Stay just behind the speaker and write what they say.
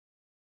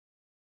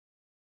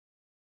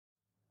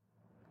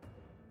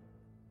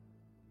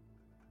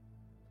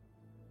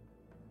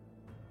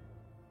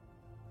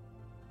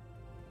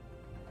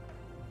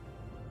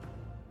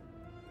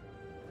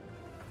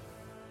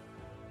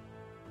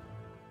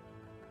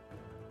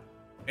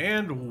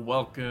And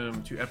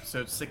welcome to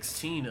episode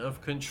 16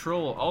 of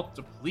Control Alt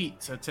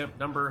Delete, attempt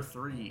number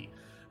 3.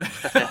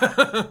 This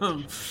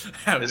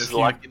is a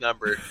lucky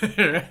number.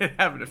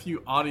 Having a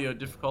few audio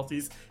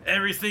difficulties.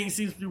 Everything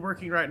seems to be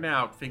working right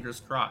now. Fingers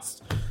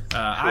crossed.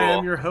 I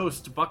am your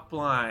host,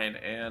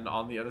 Buckblind, and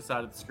on the other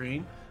side of the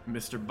screen,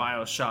 Mr.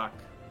 Bioshock.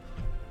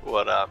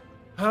 What up?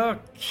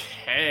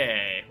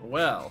 Okay,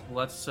 well,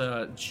 let's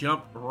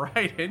jump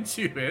right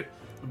into it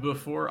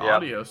before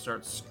audio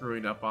starts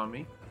screwing up on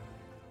me.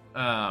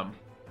 All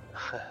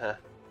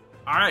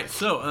right,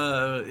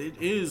 so it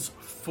is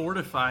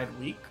Fortified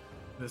Week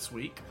this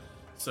week.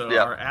 So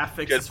our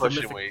affix is for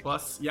Mythic week.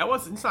 Plus. Yeah,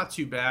 it's not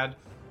too bad.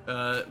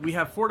 We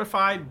have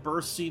Fortified,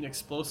 Bursting,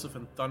 Explosive,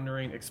 and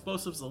Thundering.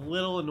 Explosive's a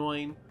little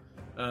annoying,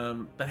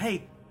 but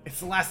hey,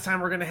 it's the last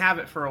time we're going to have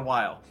it for a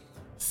while.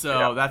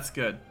 So that's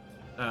good.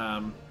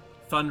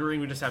 Thundering,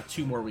 we just have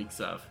 2 more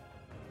weeks of.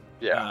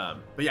 Yeah.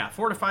 But yeah,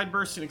 Fortified,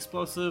 Bursting,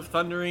 Explosive,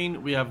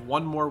 Thundering. We have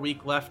 1 more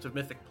week left of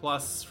Mythic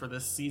Plus for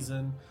this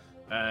season.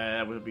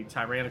 It would be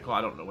Tyrannical.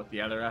 I don't know what the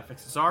other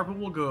affixes are, but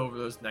we'll go over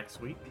those next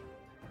week.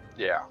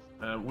 Yeah.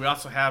 We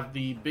also have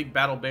the Big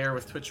Battle Bear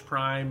with Twitch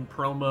Prime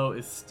promo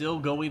is still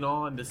going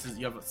on.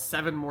 You have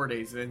 7 more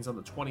days. It ends on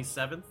the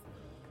 27th.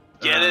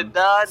 Get it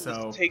done.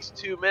 So, it takes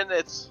 2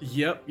 minutes.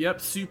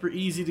 Yep. Super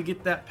easy to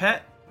get that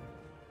pet.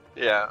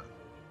 Yeah.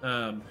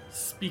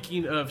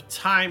 Speaking of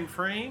time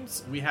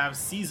frames, we have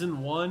season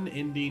 1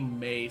 ending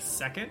May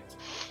 2nd.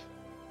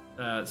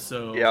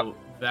 So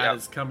that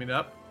is coming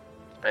up.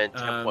 And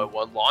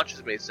 10.1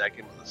 launches May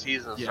 2nd, but the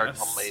season starts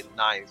on May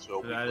 9th, so a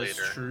week later. That is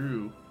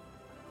true.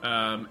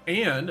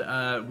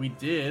 And we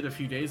did a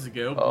few days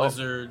ago,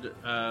 Blizzard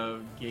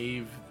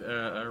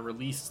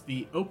released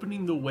the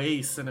Opening the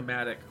Way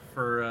cinematic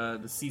for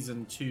the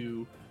season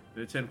 2,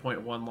 the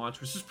 10.1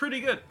 launch, which is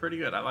pretty good.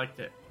 I liked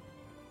it.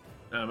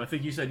 I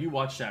think you said you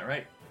watched that,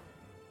 right?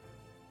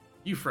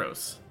 You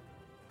froze.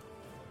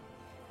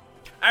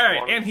 All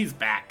right, and he's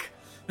back.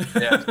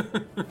 Yeah.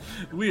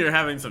 We are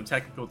having some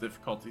technical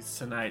difficulties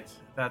tonight.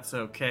 That's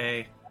okay.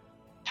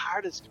 I'm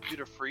tired of this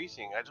computer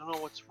freezing. I don't know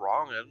what's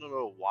wrong. I don't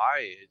know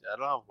why. I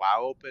don't have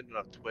WoW open. I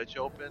don't have Twitch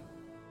open.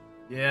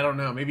 Yeah, I don't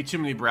know. Maybe too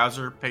many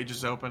browser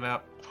pages open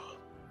up.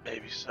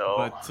 Maybe so.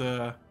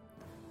 But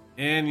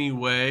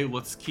anyway,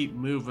 let's keep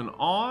moving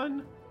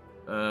on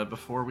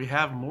before we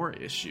have more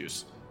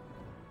issues.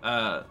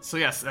 So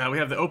yes, we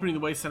have the Opening the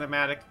Way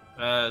cinematic.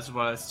 Is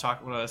what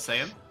I was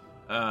saying.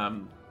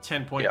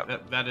 10 point.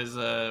 That is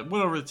went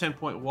over the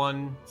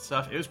 10.1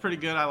 stuff. It was pretty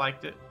good. I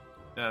liked it.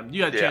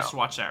 You had a chance to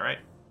watch that, right?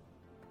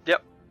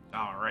 Yep.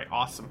 All right.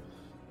 Awesome.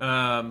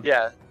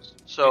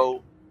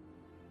 So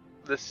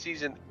the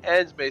season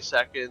ends May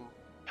 2nd.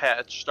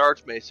 Patch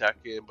starts May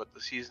 2nd, but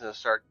the season will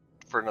start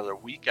for another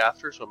week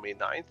after, so May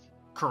 9th.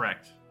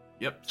 Correct.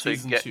 Yep. So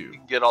season 2. You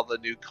can get all the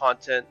new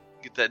content,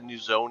 get that new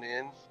zone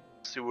in.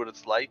 See what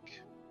it's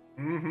like.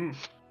 Mm-hmm.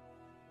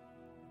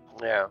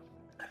 Yeah.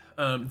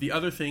 The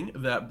other thing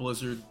that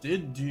Blizzard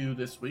did do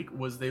this week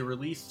was they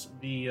released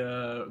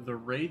the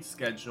raid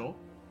schedule.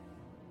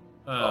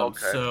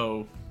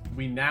 So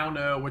we now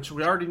know, which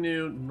we already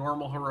knew,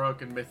 normal,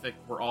 heroic, and mythic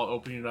were all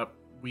opening up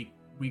week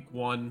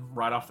 1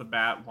 right off the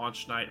bat,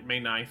 launch night,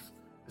 May 9th.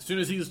 As soon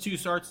as Season 2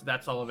 starts,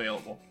 that's all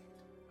available.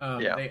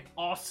 They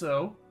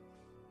also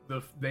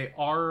they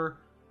are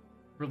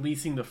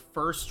releasing the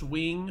first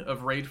wing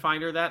of Raid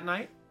Finder that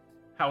night.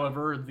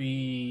 However,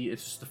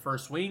 it's just the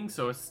first wing,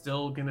 so it's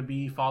still going to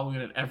be following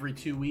it every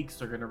 2 weeks.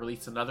 They're going to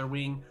release another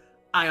wing.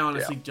 I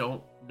honestly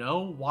don't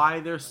know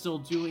why they're still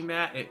doing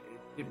that. It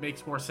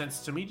makes more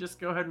sense to me. Just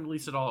go ahead and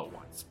release it all at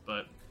once.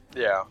 But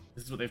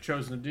this is what they've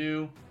chosen to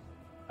do.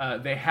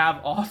 They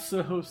have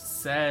also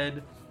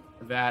said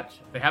that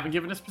they haven't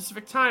given a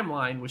specific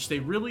timeline, which they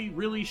really,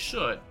 really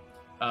should.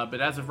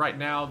 But as of right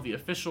now, the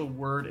official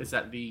word is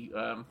that the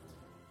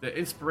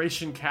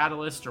Inspiration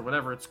Catalyst, or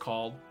whatever it's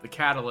called, the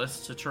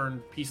Catalyst to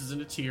turn pieces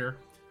into tier,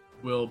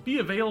 will be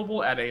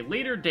available at a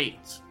later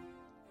date.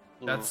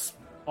 That's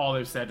all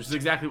they've said, which is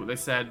exactly what they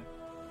said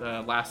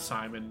last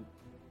time, and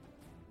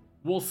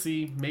we'll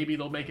see. Maybe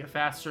they'll make it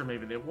faster,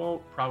 maybe they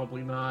won't,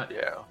 probably not.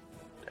 Yeah.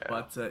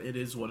 But it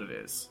is what it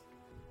is.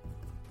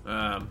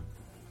 And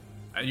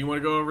you want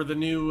to go over the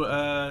new,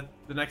 the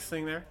next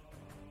thing there?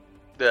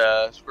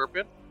 The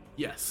Scorpion?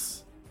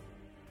 Yes.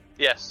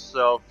 Yes,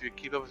 so if you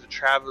keep up with the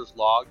Traveler's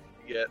Log,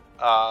 you get,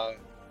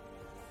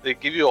 they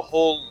give you a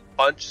whole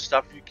bunch of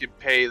stuff you can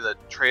pay the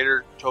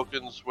trader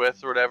tokens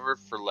with or whatever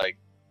for, like,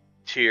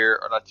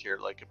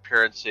 like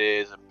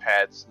appearances and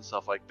pets and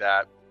stuff like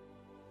that.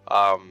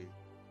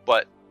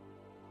 But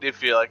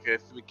if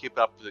we keep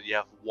up with it, you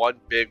have one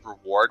big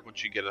reward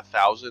once you get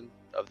 1,000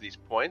 of these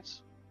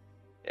points.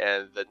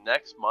 And the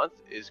next month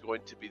is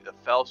going to be the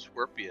Fell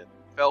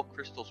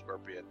Crystal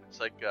Scorpion. It's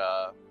like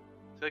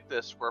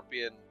the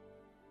Scorpion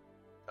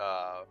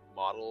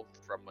model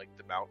from like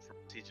the mount from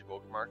Siege of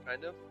Orgrimmar,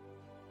 kind of.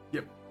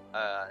 Yep.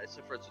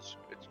 Except for it's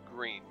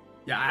green.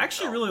 Yeah, I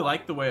actually really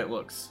like the way it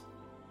looks.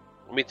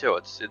 Me too.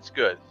 It's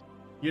good.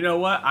 You know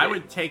what? I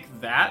would take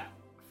that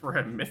for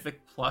a Mythic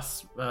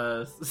plus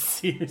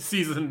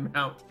season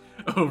mount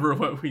over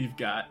what we've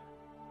got.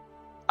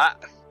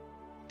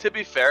 To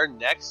be fair,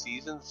 next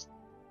season's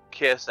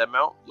KSM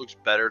mount looks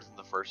better than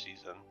the first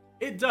season.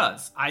 It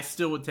does. I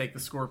still would take the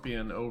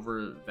Scorpion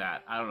over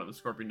that. I don't know. The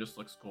Scorpion just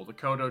looks cool. The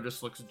Kodo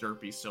just looks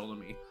derpy still to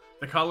me.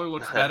 The color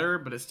looks better,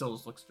 but it still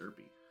just looks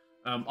derpy.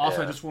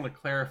 Also, I just want to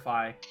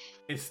clarify,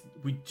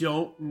 we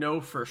don't know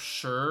for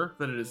sure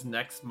that it is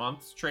next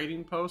month's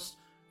trading post.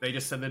 They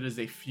just said that it is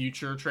a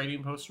future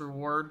trading post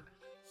reward.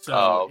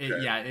 So,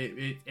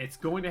 it's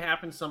going to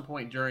happen some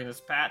point during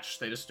this patch.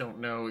 They just don't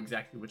know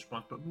exactly which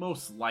month, but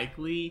most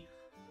likely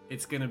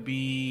it's going to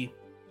be...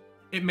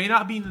 It may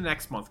not be in the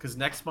next month, because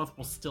next month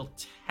will still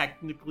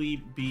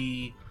technically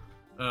be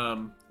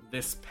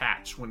this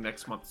patch when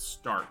next month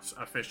starts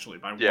officially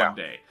by 1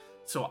 day.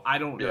 So I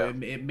don't know.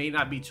 It may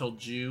not be till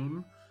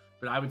June,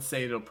 but I would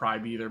say it'll probably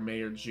be either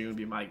May or June,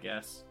 be my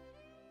guess.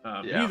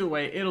 Either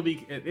way,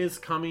 it is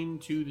coming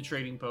to the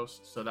trading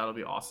post, so that'll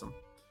be awesome.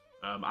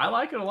 I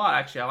like it a lot,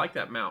 actually. I like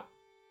that mount.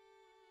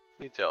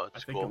 Me too. I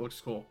think it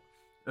looks cool.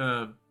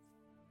 And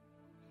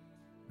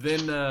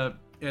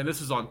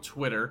this is on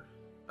Twitter.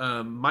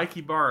 Mike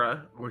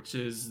Ibarra, which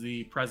is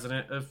the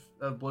president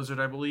of Blizzard,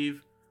 I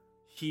believe,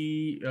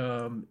 he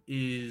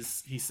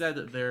said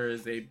that there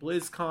is a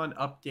BlizzCon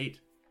update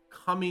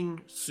coming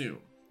soon.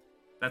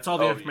 That's all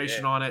the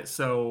information on it.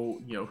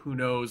 So, who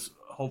knows?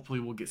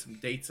 Hopefully we'll get some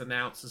dates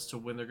announced as to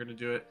when they're going to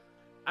do it.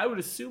 I would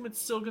assume it's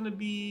still going to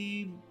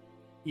be,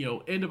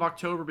 end of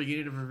October,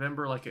 beginning of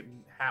November, like it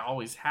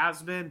always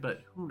has been, but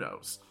who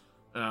knows?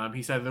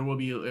 He said it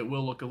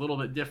will look a little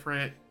bit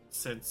different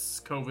since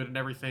COVID and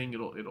everything.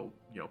 It'll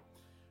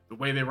the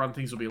way they run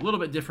things will be a little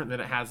bit different than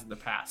it has in the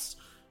past.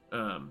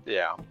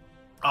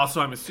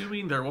 Also, I'm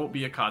assuming there won't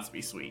be a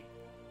Cosby suite.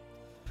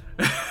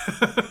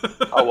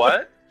 A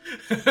what?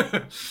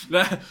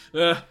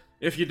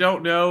 If you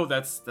don't know,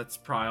 that's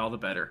probably all the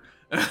better.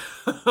 I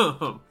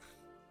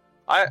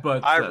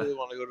really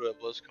want to go to a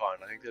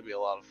BlizzCon. I think that'd be a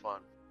lot of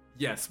fun.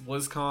 Yes,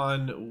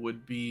 BlizzCon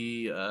would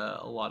be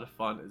a lot of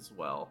fun as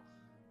well.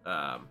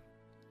 I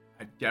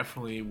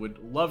definitely would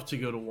love to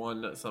go to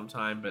one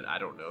sometime, but I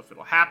don't know if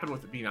it'll happen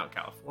with it being out in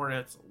California.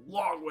 It's a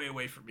long way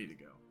away for me to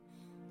go.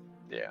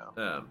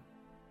 Yeah.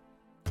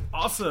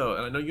 Also,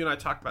 and I know you and I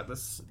talked about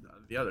this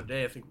the other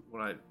day, I think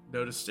when I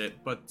noticed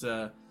it, but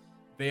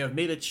they have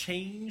made a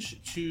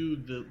change to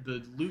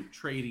the loot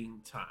trading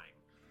time.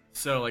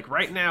 So, like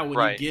right now,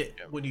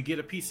 when you get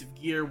a piece of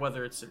gear,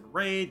 whether it's in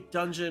raid,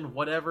 dungeon,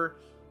 whatever,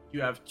 you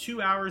have 2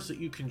 hours that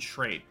you can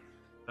trade.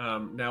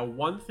 Now,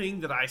 one thing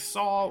that I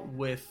saw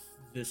with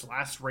this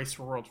last Race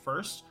for World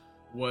First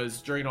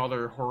was during all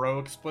their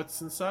heroic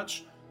splits and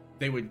such,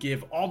 they would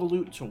give all the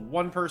loot to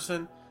one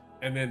person,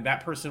 and then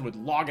that person would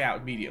log out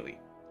immediately.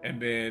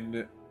 And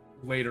then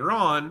later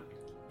on,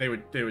 they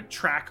would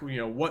track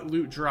what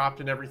loot dropped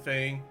and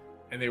everything,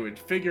 and they would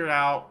figure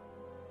out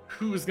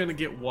who was going to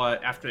get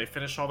what after they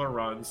finished all their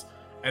runs.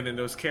 And then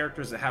those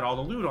characters that had all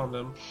the loot on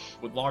them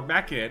would log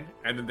back in,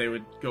 and then they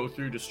would go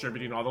through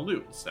distributing all the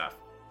loot and stuff.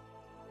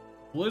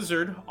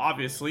 Blizzard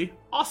obviously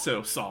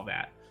also saw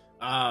that.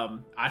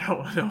 I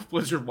don't know if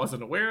Blizzard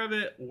wasn't aware of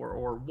it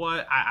or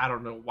what. I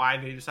don't know why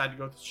they decided to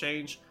go with the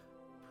change.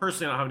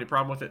 Personally, I don't have any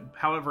problem with it.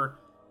 However,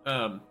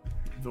 the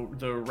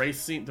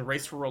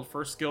Race for World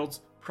First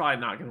guilds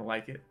probably not going to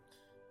like it.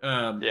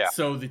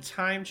 So the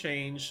time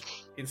change,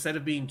 instead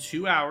of being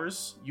 2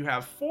 hours, you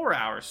have 4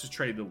 hours to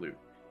trade the loot.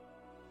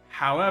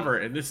 However,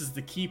 and this is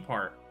the key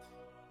part,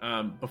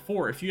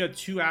 before, if you had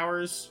 2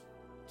 hours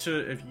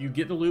if you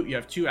get the loot, you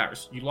have 2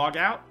 hours. You log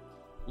out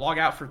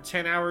for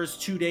 10 hours,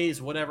 2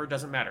 days, whatever,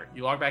 doesn't matter.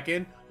 You log back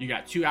in, you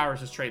got 2 hours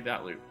to trade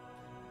that loot.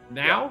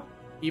 Now,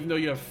 even though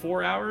you have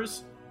 4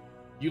 hours,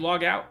 you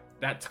log out,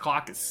 that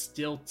clock is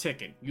still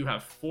ticking. You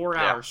have 4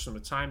 hours from the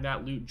time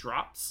that loot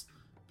drops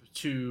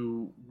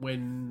to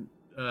when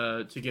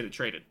to get it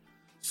traded.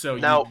 So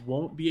now, you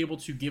won't be able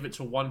to give it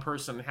to one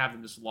person and have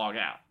them just log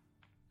out.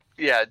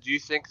 Yeah, do you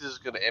think this is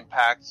going to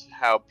impact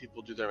how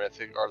people do their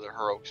mythic or their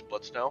heroic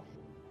splits now?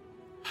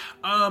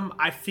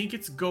 I think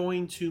it's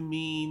going to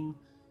mean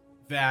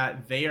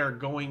that they are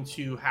going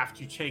to have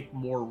to take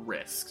more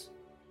risks,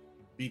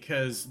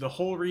 because the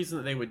whole reason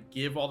that they would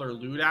give all their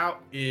loot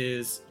out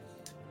is,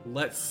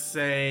 let's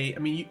say,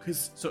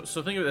 so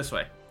think of it this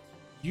way: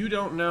 you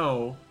don't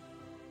know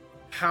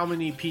how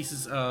many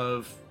pieces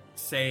of,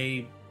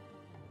 say,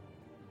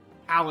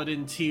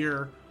 paladin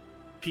tier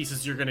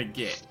pieces you're gonna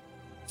get.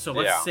 So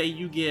let's say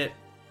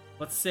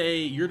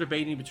you're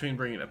debating between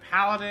bringing a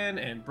paladin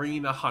and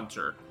bringing a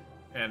hunter.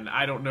 And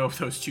I don't know if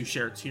those two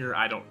share a tier.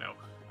 I don't know.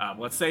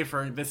 Let's say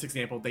for this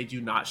example, they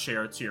do not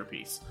share a tier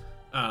piece.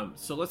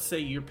 So let's say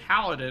your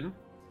paladin.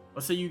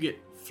 Let's say you get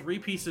 3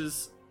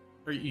 pieces,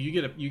 or you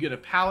get a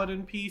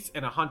paladin piece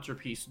and a hunter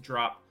piece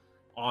drop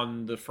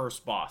on the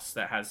first boss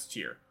that has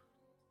tier.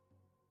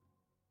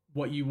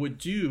 What you would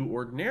do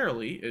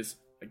ordinarily is,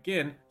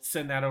 again,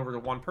 send that over to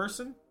one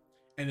person,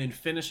 and then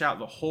finish out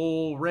the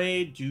whole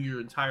raid, do your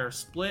entire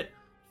split,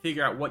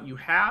 figure out what you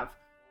have,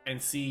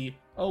 and see,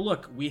 oh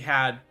look, we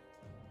had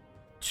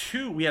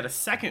we had a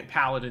second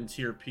paladin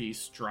tier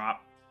piece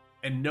drop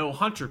and no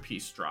hunter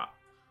piece drop.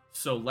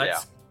 So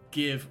let's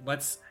give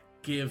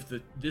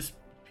this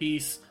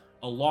piece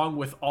along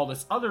with all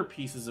this other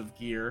pieces of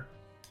gear.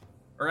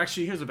 Or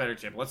actually, here's a better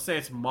example. Let's say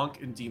it's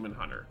monk and demon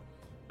hunter.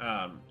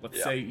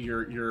 Let's say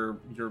your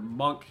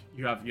monk,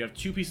 you have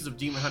 2 pieces of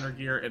demon hunter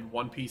gear and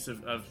 1 piece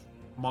of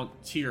monk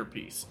tier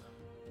piece.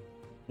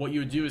 What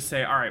you would do is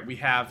say, all right, we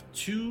have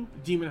 2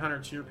 demon hunter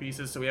tier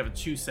pieces, so we have a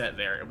 2 set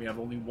there, and we have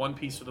only 1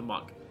 piece for the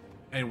monk,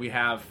 and we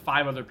have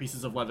 5 other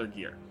pieces of leather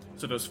gear.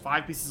 So those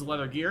 5 pieces of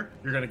leather gear,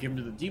 you're going to give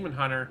them to the demon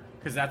hunter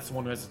because that's the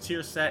one who has a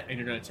tier set, and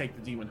you're going to take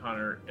the demon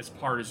hunter as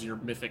part of your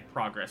mythic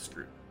progress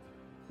group.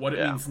 What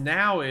it means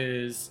now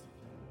is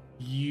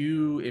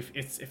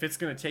if it's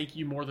going to take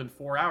you more than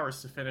 4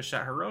 hours to finish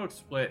that heroic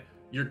split,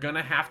 you're going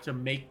to have to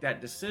make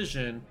that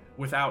decision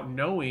without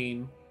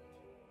knowing.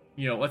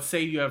 Let's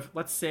say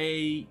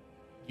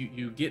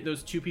you get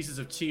those 2 pieces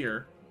of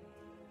tier,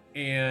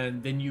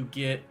 and then you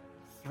get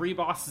 3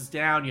 bosses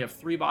down, you have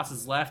 3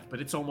 bosses left, but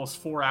it's almost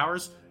 4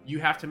 hours. You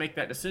have to make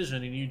that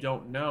decision, and you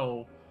don't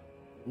know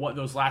what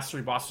those last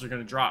 3 bosses are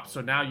going to drop.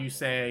 So now you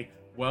say,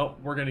 well,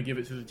 we're going to give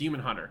it to the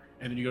demon hunter,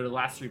 and then you go to the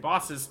last 3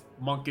 bosses.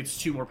 Monk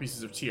gets 2 more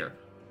pieces of tier.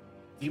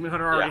 Demon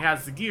hunter already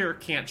has the gear,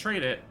 can't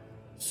trade it.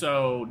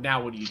 So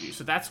now what do you do?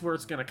 So that's where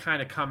it's going to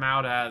kind of come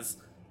out as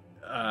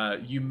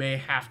you may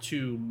have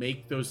to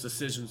make those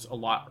decisions a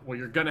lot. Well,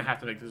 you're going to have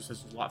to make those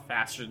decisions a lot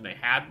faster than they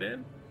had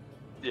been.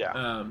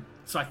 Yeah.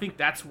 So I think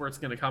that's where it's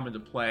going to come into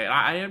play. And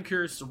I am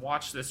curious to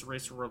watch this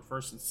Race for World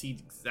first and see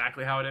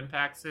exactly how it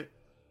impacts it.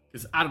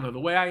 Because I don't know, the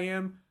way I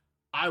am,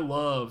 I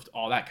loved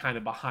all that kind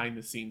of behind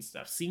the scenes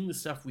stuff. Seeing the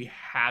stuff we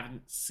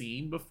haven't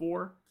seen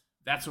before,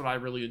 that's what I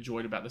really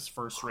enjoyed about this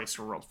first Race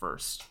for World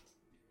first.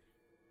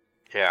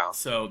 Yeah.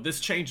 So this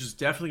change is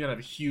definitely going to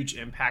have a huge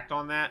impact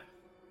on that.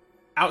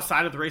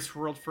 Outside of the Race for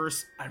World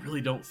first, I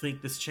really don't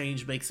think this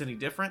change makes any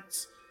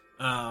difference.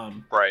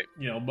 Right.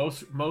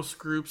 Most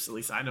groups, at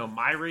least I know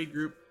my raid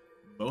group,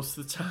 most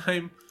of the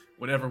time,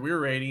 whenever we're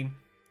raiding,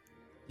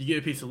 you get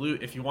a piece of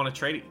loot. If you want to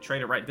trade it, you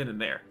trade it right then and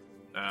there.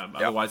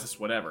 Otherwise, it's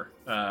whatever.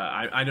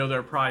 I know there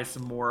are probably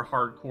some more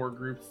hardcore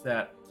groups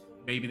that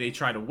maybe they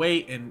try to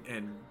wait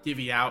and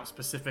divvy out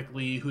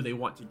specifically who they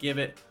want to give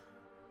it.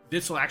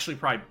 This will actually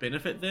probably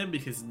benefit them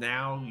because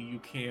now you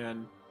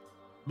can.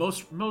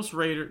 Most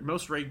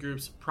raid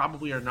groups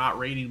probably are not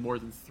raiding more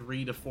than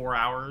 3 to 4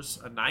 hours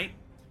a night.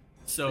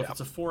 So if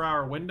it's a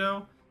 4-hour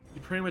window,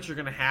 you pretty much are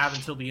going to have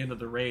until the end of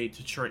the raid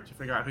to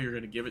figure out who you're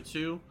going to give it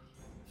to.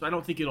 So I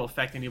don't think it'll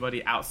affect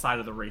anybody outside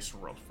of the Race for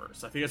World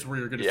first. I think that's where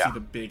you're going to see the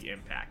big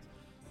impact.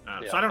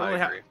 So I don't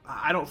really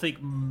I don't think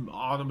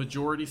on the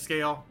majority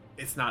scale,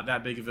 it's not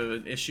that big of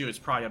an issue. It's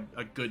probably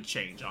a good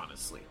change,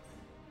 honestly.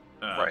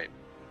 Right.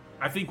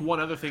 I think one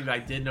other thing that I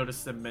did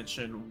notice them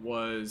mention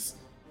was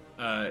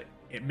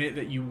it meant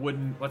that you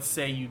wouldn't. Let's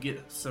say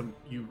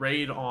you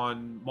raid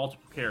on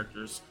multiple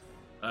characters.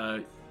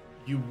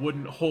 You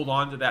wouldn't hold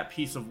on to that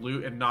piece of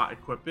loot and not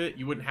equip it.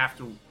 You wouldn't have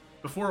to.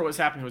 Before, what was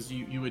happening was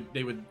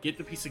they would get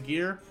the piece of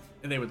gear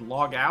and they would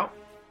log out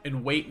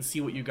and wait and see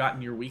what you got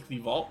in your weekly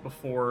vault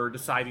before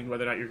deciding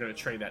whether or not you're going to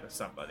trade that to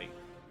somebody.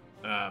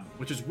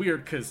 Which is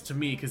weird because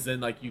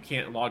then like you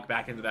can't log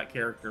back into that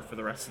character for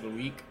the rest of the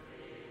week.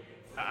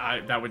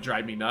 That would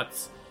drive me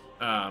nuts.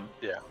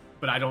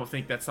 But I don't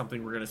think that's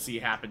something we're going to see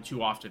happen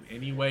too often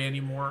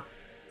anymore.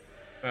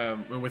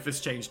 And with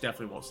this change,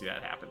 definitely won't see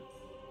that happen.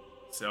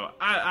 So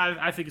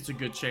I think it's a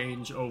good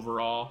change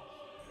overall.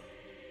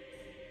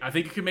 I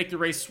think it could make the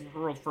Race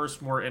World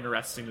first more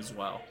interesting as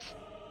well.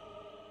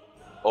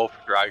 Oh, for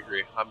sure, I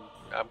agree.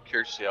 I'm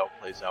curious to see how it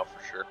plays out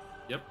for sure.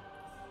 Yep.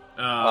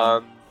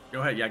 Go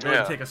ahead. Yeah, go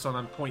ahead and take us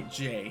on point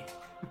J.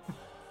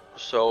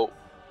 So,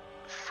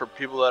 for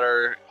people that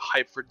are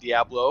hyped for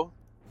Diablo,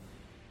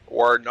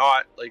 or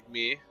not, like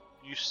me,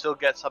 you still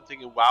get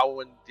something in WoW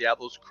when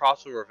Diablo's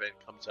crossover event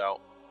comes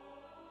out.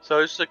 So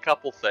there's a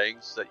couple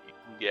things that you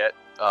can get.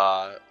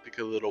 Like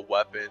a little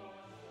weapon.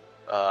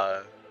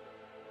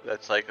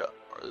 That's like a.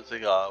 It's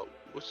like a. I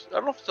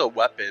don't know if it's a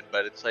weapon,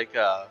 but it's like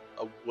a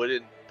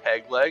wooden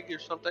peg leg or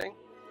something.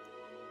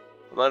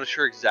 I'm not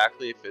sure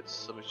exactly if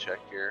it's. Let me check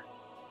here.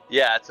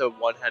 Yeah, it's a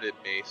one-headed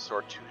mace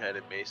or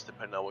two-headed mace,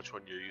 depending on which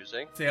one you're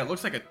using. So yeah, it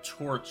looks like a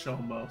torch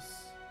almost.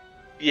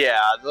 Yeah,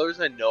 the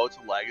reason I know it's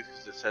a leg is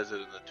because it says it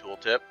in the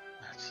tooltip.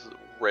 It's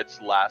Rit's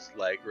last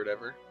leg or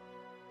whatever.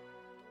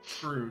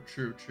 True,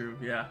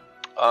 yeah.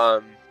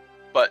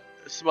 But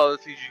some other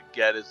things you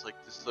get is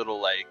like this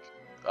little like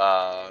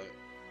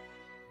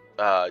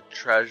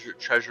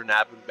treasure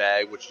napping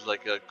bag, which is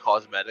like a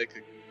cosmetic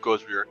that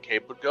goes where your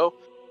cape would go.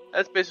 And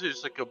it's basically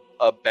just like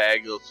a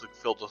bag that's like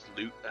filled with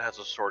loot and has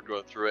a sword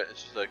going through it.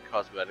 It's just a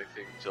cosmetic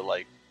thing to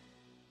like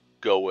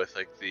go with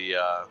like the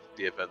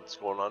event that's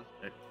going on.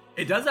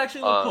 It does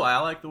actually look cool. I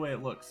like the way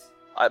it looks.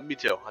 Me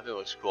too. I think it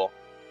looks cool.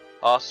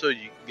 Also,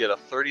 you can get a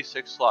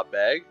 36 slot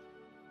bag.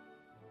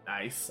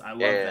 Nice. I love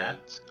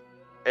that.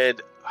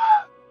 And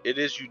it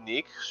is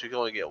unique, so you can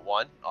only get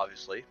one,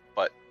 obviously.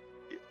 But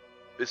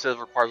it says it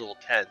requires level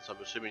 10, so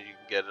I'm assuming you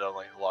can get it on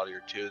like a lot of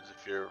your tunes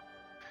if you're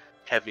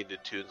heavy into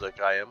tunes like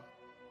I am.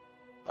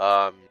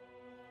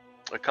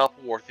 A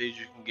couple more things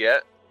you can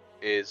get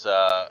is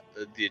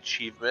the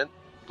achievement,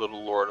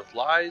 Little Lord of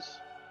Lies.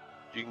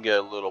 You can get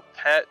a little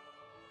pet,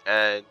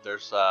 and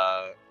there's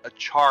a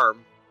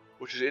charm,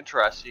 which is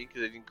interesting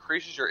because it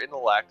increases your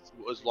intellect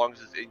as long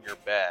as it's in your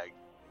bag.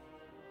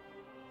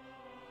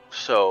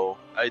 So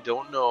I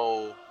don't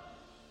know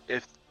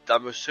if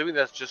I'm assuming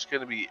that's just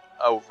going to be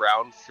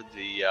around for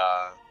the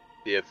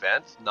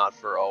event, not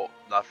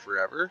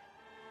forever.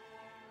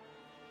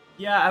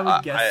 Yeah, I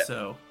would guess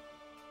so.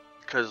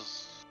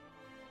 Because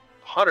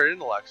 100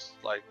 intellects,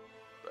 like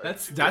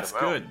that's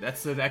good.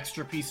 That's an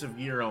extra piece of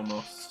gear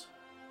almost.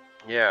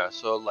 Yeah.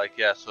 So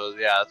that's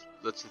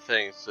the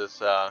thing. It's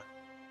this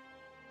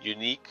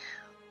unique,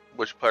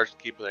 which players can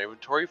keep in their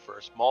inventory for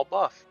a small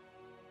buff.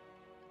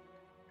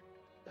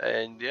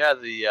 And yeah,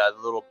 the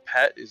little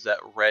pet is that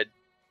red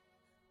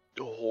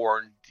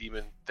horn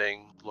demon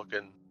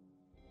looking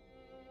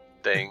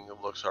thing.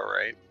 It looks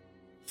alright.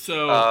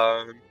 So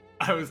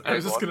I was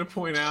just gonna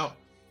point out,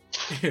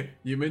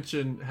 you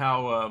mentioned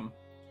how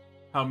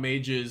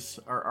mages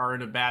are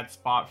in a bad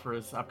spot for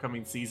this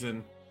upcoming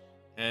season,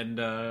 and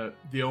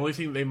the only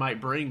thing they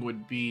might bring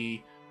would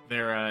be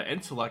their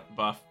intellect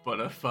buff. But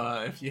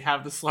if you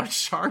have this large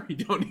charm, you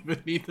don't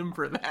even need them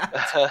for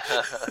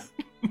that.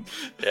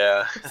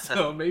 Yeah.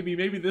 So maybe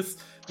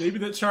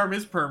that charm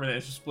is permanent.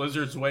 It's just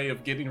Blizzard's way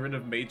of getting rid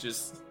of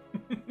mages.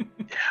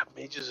 Yeah,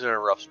 mages are in a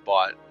rough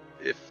spot.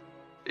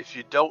 If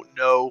you don't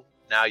know,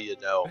 now you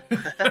know.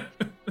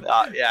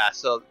 Yeah,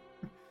 so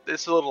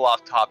it's a little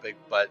off topic,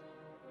 but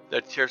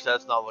their tier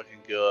set's not looking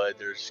good.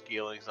 Their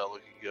scaling's not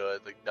looking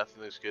good. Like,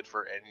 nothing looks good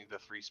for any of the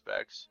 3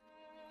 specs.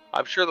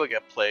 I'm sure they'll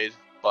get played,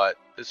 but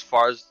as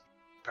far as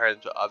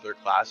compared to other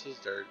classes,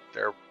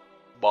 they're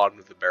bottom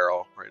of the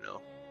barrel right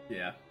now.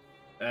 Yeah.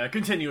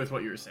 Continue with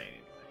what you were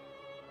saying.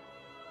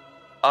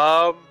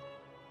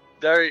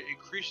 They're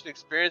increasing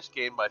experience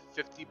gain by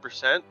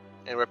 50%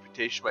 and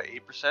reputation by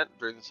 8%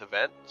 during this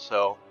event.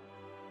 So,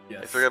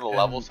 yes. If they're going to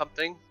level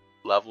something,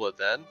 level it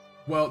then.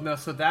 Well, no.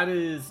 So that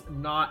is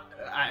not.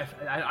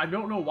 I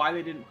don't know why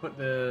they didn't put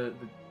the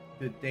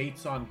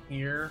dates on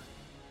here,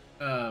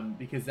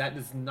 because that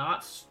does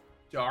not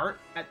start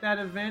at that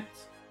event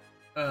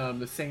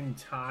the same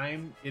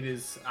time. It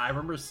is. I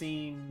remember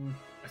seeing.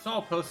 I saw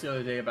a post the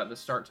other day about the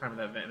start time of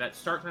that event. That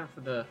start time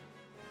for the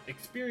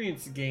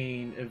experience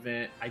gain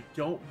event, I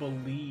don't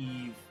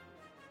believe.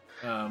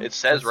 It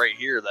says right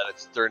here that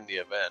it's during the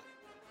event.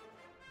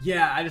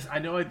 Yeah, I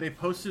know they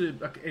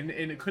posted it, and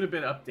it could have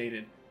been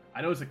updated.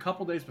 I know it's a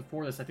couple days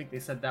before this. I think they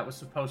said that was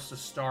supposed to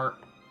start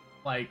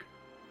like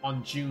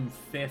on June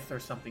 5th or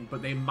something,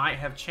 but they might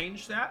have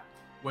changed that,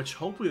 which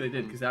hopefully they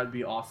did, because that would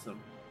be awesome.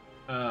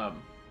 But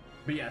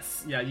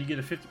yes, yeah, you get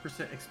a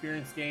 50%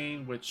 experience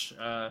gain, which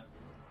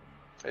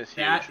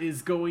that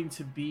is going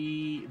to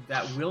be,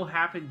 that will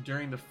happen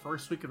during the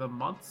first week of the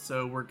month.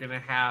 So we're going to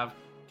have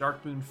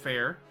Darkmoon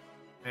Fair,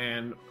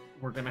 and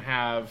we're going to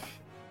have...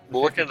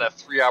 We're looking at a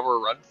 3-hour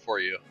run for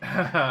you.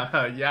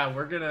 Yeah,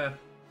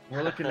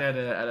 we're looking at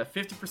a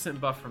 50%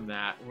 buff from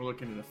that. We're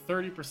looking at a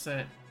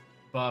 30%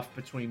 buff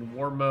between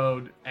War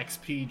Mode,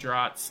 XP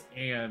drops,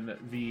 and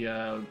the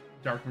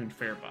Darkmoon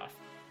Fair buff.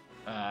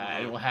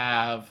 It will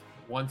have,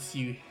 once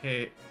you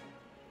hit...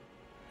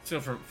 So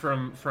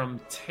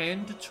from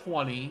 10 to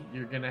 20,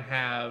 you're going to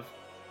have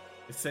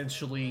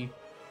essentially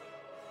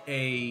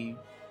a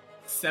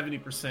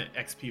 70%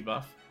 XP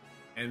buff.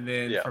 And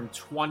then from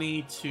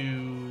 20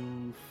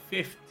 to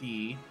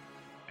 50,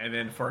 and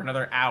then for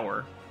another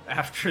hour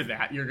after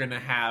that, you're going to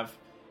have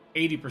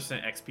 80%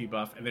 XP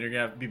buff. And then you're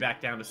going to be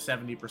back down to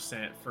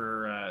 70%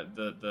 for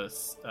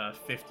the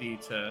 50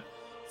 to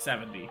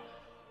 70.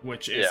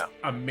 Which is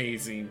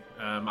amazing.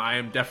 I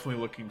am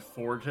definitely looking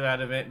forward to that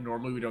event.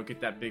 Normally we don't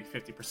get that big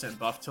 50%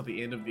 buff till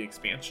the end of the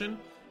expansion.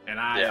 And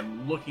I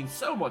am looking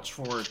so much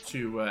forward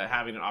to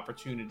having an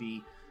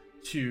opportunity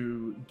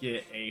to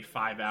get a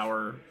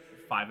 5-hour,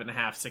 5.5,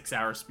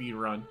 6-hour speed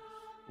run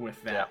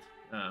with that.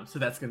 So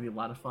that's going to be a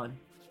lot of fun.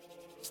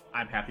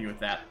 I'm happy with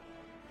that.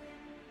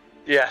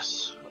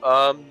 Yes.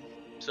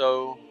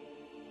 So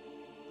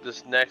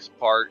this next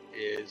part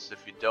is,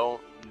 if you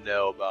don't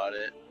know about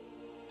it,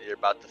 you're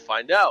about to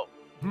find out.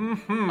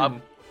 Mm-hmm.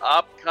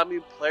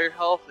 Upcoming player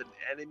health and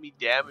enemy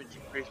damage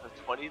increased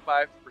by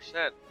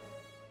 25%.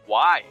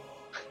 Why?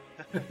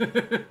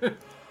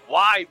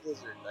 Why,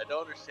 Blizzard? I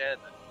don't understand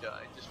that.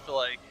 I just feel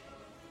like,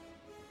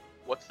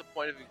 what's the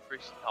point of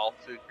increasing health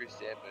to increase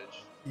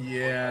damage?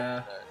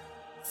 Yeah.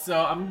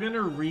 So I'm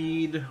gonna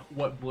read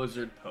what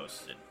Blizzard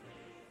posted.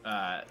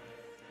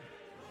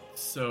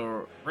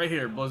 So right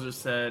here, Blizzard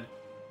said,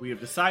 "We have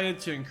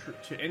decided to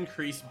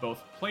increase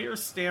both player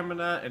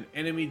stamina and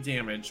enemy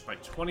damage by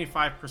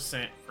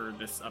 25% for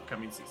this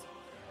upcoming season.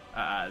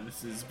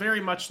 This is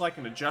very much like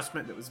an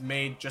adjustment that was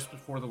made just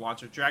before the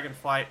launch of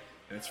Dragonflight,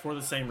 and it's for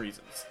the same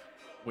reasons.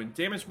 When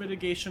damage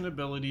mitigation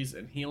abilities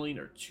and healing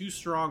are too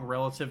strong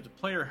relative to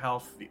player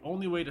health, the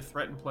only way to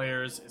threaten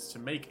players is to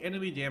make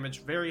enemy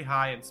damage very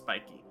high and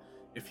spiky.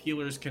 If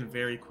healers can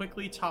very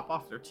quickly top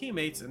off their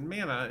teammates and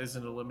mana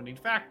isn't a limiting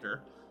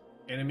factor,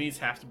 enemies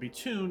have to be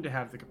tuned to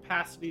have the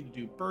capacity to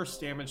do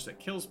burst damage that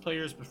kills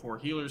players before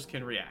healers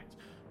can react.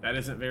 That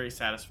isn't very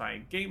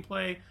satisfying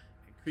gameplay.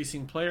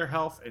 Increasing player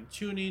health and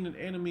tuning and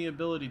enemy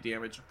ability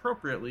damage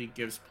appropriately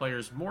gives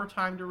players more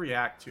time to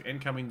react to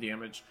incoming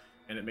damage,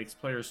 and it makes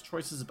players'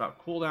 choices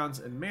about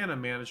cooldowns and mana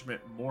management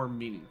more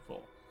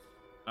meaningful.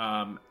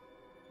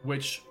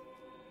 Which,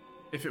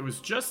 if it was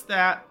just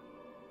that,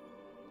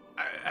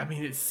 I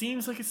mean, it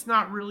seems like it's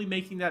not really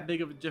making that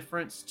big of a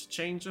difference to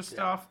change this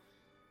stuff.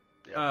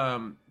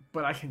 Yeah.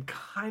 But I can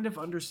kind of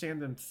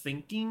understand them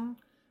thinking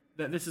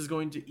that this is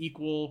going to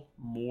equal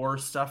more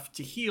stuff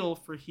to heal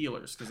for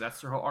healers, because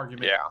that's their whole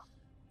argument.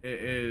 Yeah.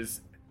 It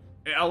is.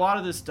 A lot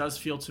of this does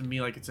feel to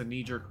me like it's a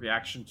knee-jerk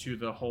reaction to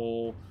the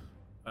whole...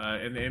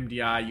 in the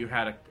MDI, you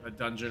had a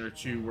dungeon or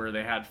two where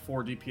they had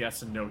 4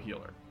 DPS and no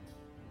healer.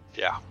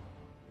 Yeah.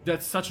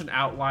 That's such an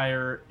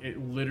outlier. It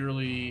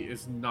literally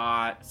is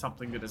not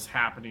something that is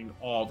happening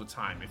all the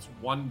time. It's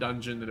one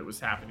dungeon that it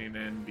was happening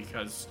in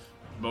because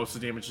most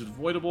of the damage is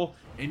avoidable,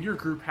 and your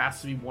group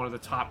has to be one of the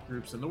top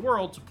groups in the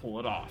world to pull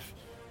it off.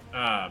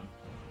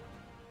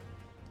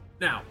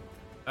 Now,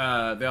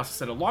 they also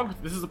said, along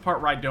with this is the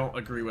part where I don't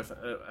agree with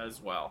as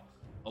well.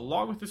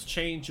 Along with this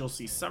change, you'll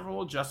see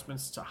several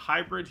adjustments to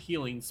hybrid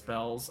healing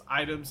spells,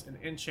 items, and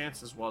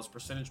enchants, as well as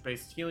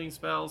percentage-based healing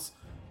spells.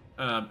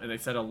 And they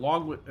said,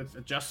 along with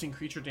adjusting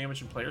creature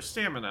damage and player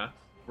stamina,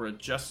 we're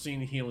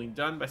adjusting healing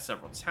done by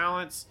several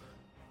talents.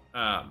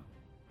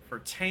 For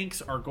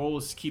tanks, our goal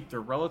is to keep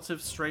their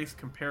relative strength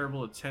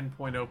comparable to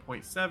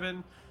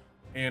 10.0.7.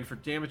 And for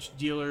damage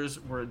dealers,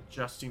 we're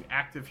adjusting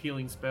active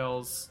healing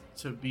spells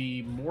to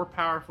be more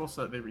powerful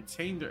so that they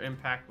retain their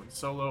impact when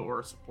solo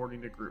or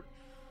supporting a group.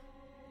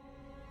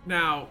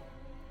 Now,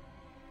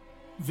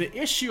 the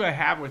issue I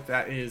have with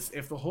that is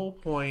if the whole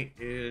point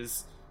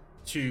is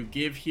to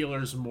give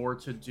healers more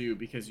to do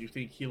because you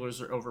think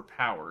healers are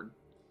overpowered,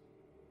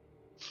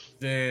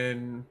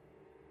 then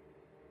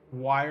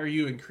why are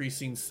you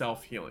increasing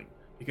self-healing?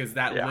 Because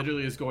that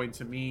literally is going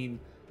to mean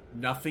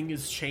nothing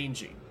is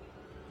changing.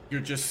 You're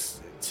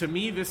just, to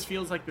me, this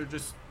feels like they're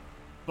just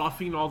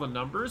buffing all the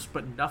numbers,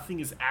 but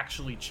nothing is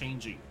actually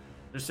changing.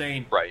 They're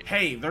saying,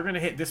 hey, they're going to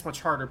hit this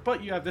much harder,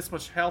 but you have this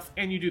much health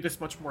and you do this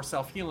much more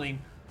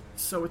self-healing.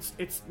 So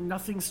it's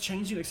nothing's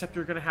changing except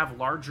you're going to have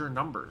larger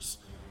numbers.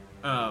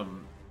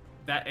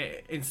 That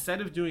instead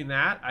of doing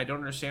that, I don't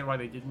understand why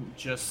they didn't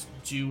just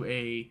do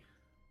a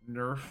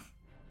nerf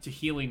to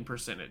healing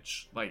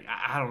percentage. Like,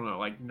 I don't know,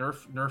 like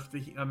nerf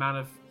the amount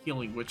of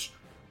healing, which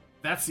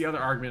that's the other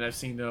argument I've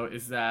seen, though,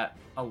 is that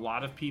a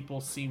lot of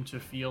people seem to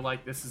feel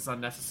like this is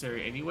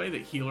unnecessary anyway,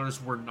 that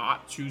healers were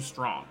not too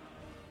strong.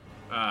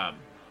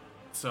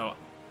 So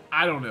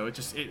I don't know.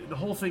 The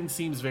whole thing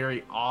seems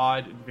very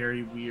odd and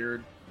very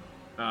weird.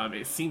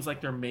 It seems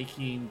like they're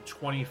making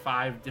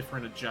 25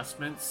 different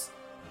adjustments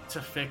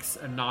to fix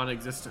a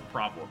non-existent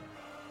problem.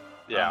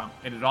 Yeah.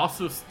 And it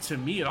also, to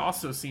me, it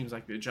also seems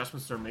like the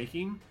adjustments they're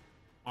making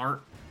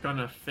aren't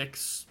gonna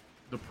fix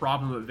the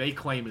problem that they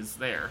claim is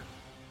there.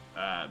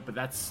 But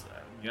that's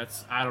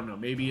I don't know.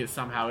 Maybe it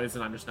somehow is,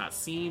 and I'm just not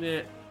seeing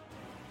it.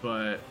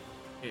 But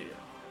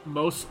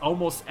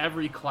almost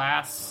every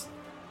class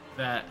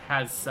that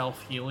has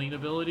self-healing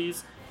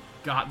abilities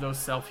got those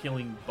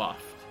self-healing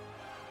buffed.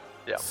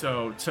 Yeah.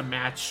 So to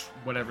match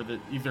whatever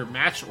either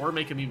match or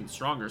make them even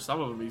stronger.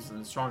 Some of them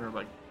even stronger,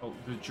 like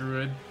the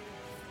Druid,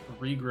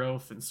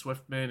 Regrowth, and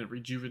Swiftmend, and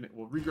Rejuvenate.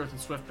 Well, Regrowth and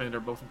Swiftmend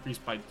are both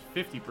increased by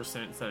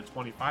 50% instead of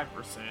 25%.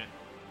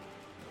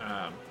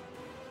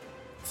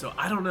 So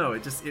I don't know.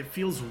 It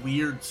feels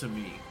weird to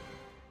me.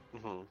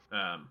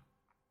 Mm-hmm.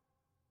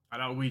 I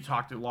know we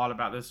talked a lot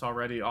about this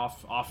already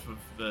off of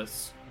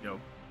this,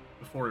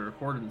 before we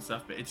recorded and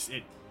stuff, but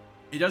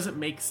it doesn't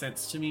make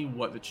sense to me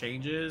what the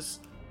change is.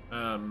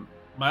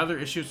 My other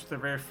issues with the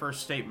very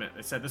first statement.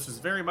 They said this is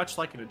very much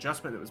like an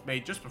adjustment that was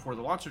made just before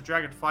the launch of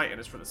Dragonflight and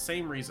is for the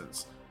same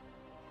reasons.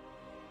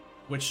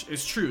 Which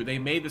is true. They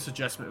made this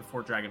adjustment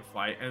before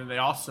Dragonflight, and they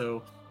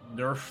also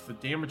nerfed the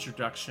damage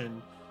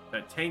reduction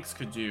that tanks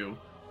could do.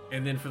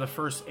 And then for the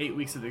first 8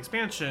 weeks of the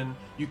expansion,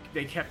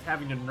 they kept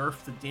having to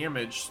nerf the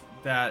damage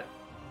that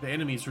the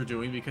enemies were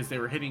doing because they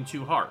were hitting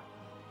too hard.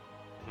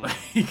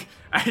 Like,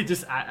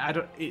 I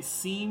don't. It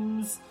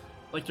seems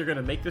like they're going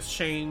to make this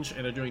change,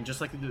 and they're doing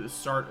just like they did at the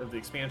start of the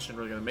expansion.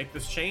 We're going to make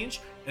this change,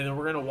 and then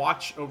we're going to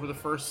watch over the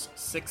first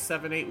 6,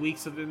 7, 8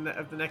 weeks of the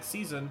next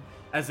season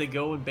as they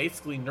go and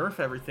basically nerf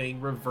everything,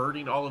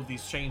 reverting all of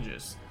these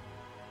changes.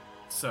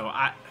 So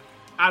I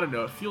don't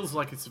know. It feels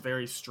like it's a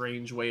very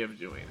strange way of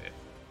doing it.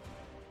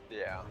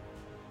 Yeah,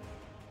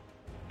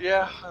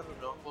 I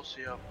don't know. We'll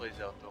see how it plays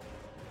out, though.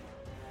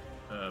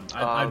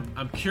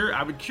 I'm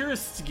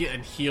curious to get a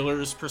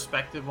healer's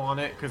perspective on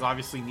it, because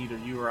obviously neither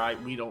you or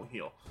we don't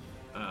heal.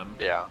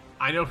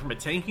 I know from a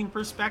tanking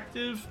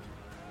perspective,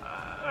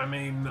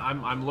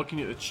 I'm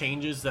looking at the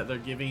changes that they're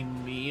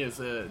giving me as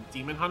a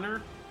demon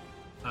hunter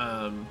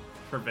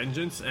for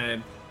vengeance,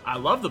 and I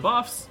love the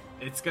buffs.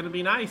 It's gonna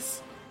be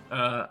nice.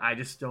 I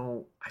just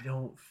don't. I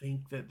don't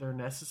think that they're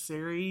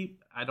necessary.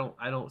 I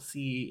don't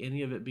see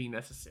any of it being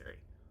necessary.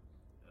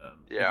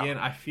 Again,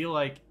 I feel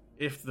like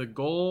if the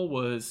goal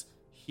was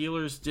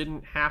healers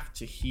didn't have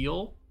to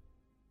heal,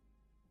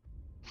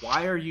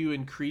 why are you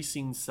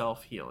increasing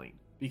self healing?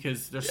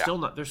 Because there's still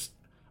not. There's.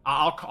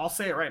 I'll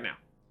say it right now.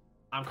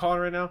 I'm calling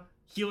it right now.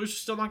 Healers are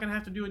still not going to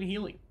have to do any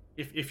healing.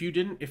 If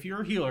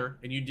you're a healer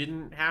and you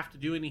didn't have to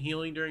do any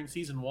healing during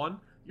season 1,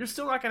 you're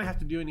still not going to have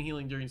to do any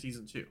healing during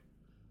season 2.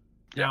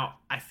 Now,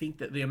 I think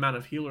that the amount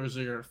of healers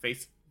that are going to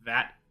face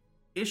that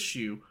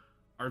issue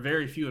are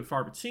very few and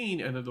far between,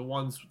 and they're the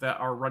ones that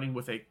are running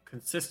with a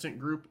consistent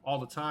group all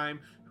the time,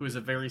 who is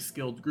a very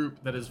skilled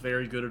group that is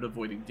very good at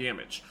avoiding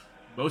damage.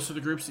 Most of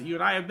the groups that you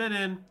and I have been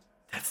in,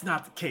 that's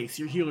not the case.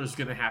 Your healer's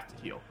going to have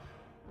to heal.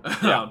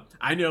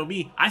 I know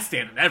me. I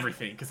stand in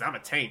everything because I'm a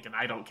tank and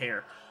I don't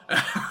care.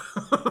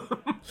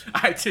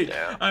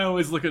 I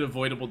always look at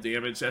avoidable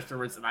damage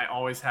afterwards, and I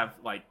always have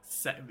like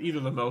either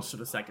the most or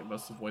the second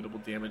most avoidable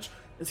damage.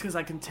 It's because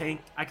I can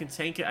tank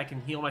it, I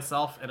can heal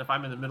myself, and if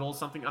I'm in the middle of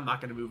something, I'm not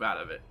going to move out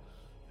of it.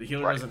 The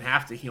healer doesn't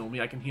have to heal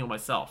me, I can heal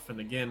myself. And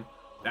again,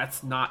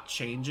 that's not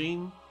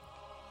changing.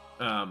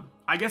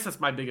 I guess that's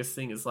my biggest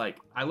thing is like,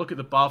 I look at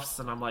the buffs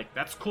and I'm like,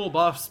 that's cool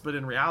buffs, but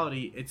in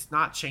reality, it's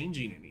not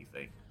changing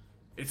anything.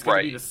 It's going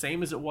to be the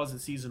same as it was in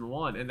season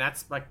 1, and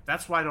that's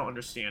why I don't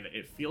understand it.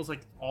 It feels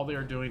like all they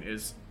are doing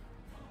is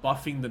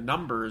buffing the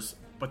numbers,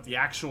 but the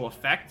actual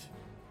effect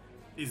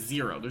is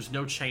 0. There's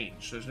no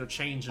change. There's no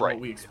change in what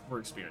we're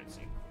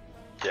experiencing.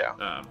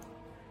 Yeah.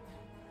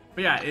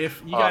 But yeah,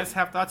 if you guys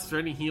have thoughts, if there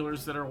are any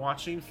healers that are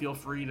watching, feel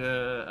free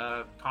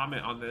to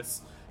comment on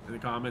this in the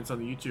comments on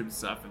the YouTube and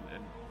stuff,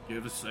 and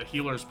give us a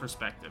healer's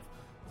perspective.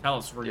 Tell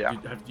us,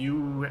 have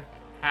you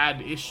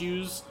had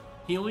issues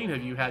healing?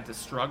 Have you had to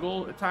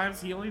struggle at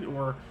times healing,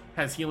 or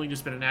has healing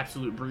just been an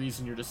absolute breeze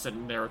and you're just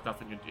sitting there with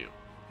nothing to do?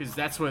 Because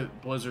that's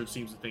what Blizzard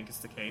seems to think is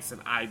the case,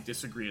 and I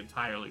disagree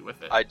entirely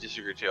with it. I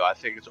disagree too. I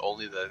think it's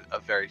only a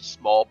very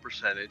small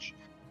percentage,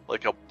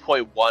 like a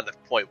 0.1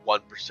 of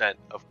 0.1%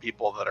 of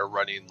people that are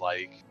running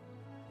like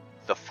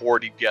the 4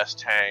 DPS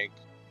tank,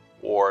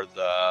 or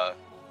the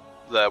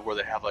where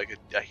they have like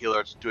a healer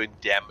that's doing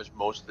damage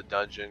most of the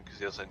dungeon because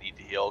he doesn't need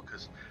to heal,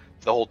 because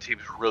the whole team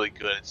is really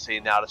good at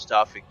staying out of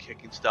stuff and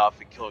kicking stuff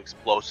and killing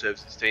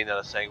explosives and staying out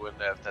of sanguine.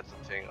 If that's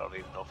the thing, I don't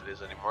even know if it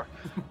is anymore.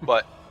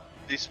 But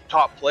these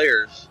top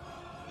players,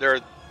 they're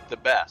the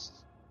best.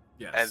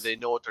 Yes. And they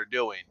know what they're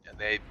doing. And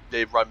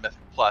they run Mythic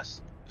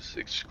Plus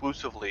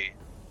exclusively,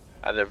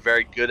 and they're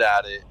very good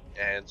at it.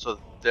 And so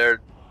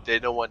they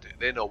know what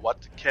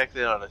to kick.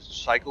 They know how to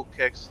cycle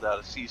kicks, they know how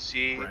to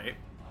CC,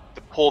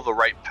 to pull the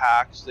right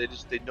packs. They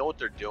know what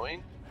they're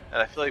doing.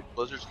 And I feel like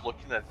Blizzard's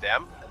looking at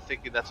them and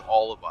thinking that's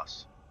all of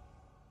us.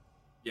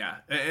 Yeah,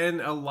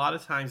 and a lot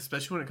of times,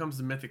 especially when it comes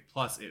to Mythic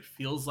Plus, it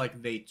feels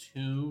like they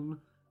tune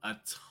a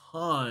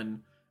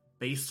ton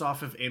based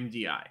off of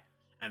MDI.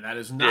 And that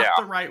is not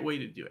the right way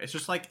to do it. It's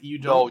just like you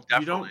don't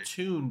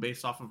tune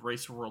based off of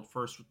Race for World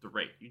First with the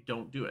rate. You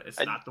don't do it. It's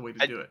not the way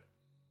to do it.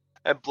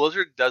 And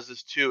Blizzard does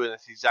this too, and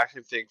it's the exact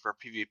same thing for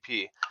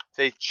PvP.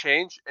 They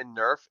change and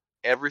nerf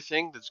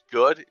everything that's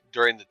good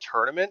during the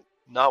tournament,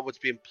 not what's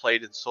being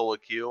played in solo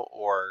queue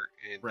or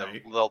in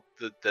the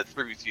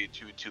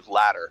 3v2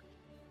 ladder.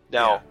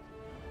 Now,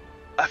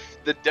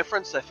 the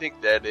difference I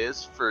think that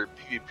is for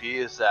PvP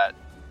is that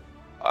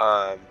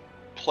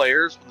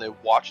players, when they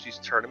watch these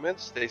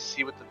tournaments, they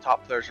see what the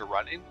top players are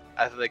running,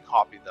 and then they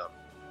copy them.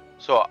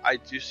 So I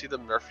do see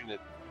them nerfing it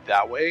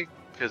that way,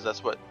 because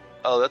that's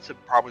a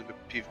problem with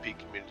the PvP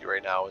community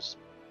right now. It's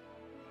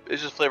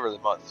just flavor of the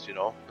month, you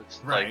know?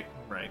 It's right.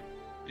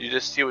 You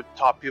just see what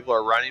top people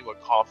are running,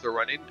 what comp they're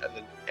running, and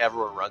then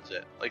everyone runs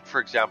it. Like,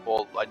 for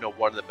example, I know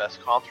one of the best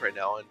comps right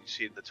now, and you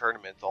see in the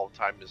tournament all the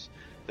time, is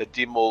the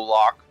Demo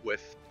lock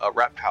with a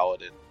Ret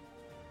Paladin.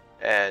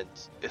 And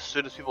as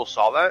soon as people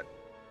saw that,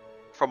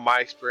 from my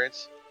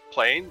experience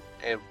playing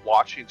and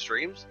watching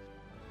streams,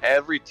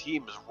 every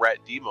team is Ret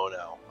Demo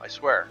now, I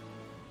swear.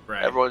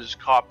 Right. Everyone just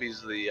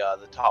copies the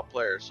top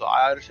players. So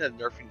I understand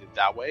nerfing it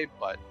that way,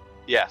 but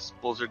yes,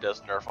 Blizzard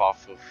does nerf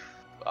off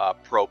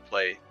of pro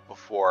play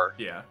before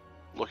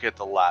look at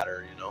the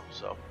ladder, you know.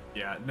 So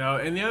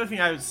and the other thing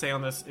I would say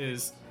on this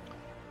is,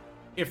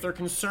 if their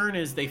concern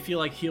is they feel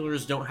like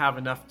healers don't have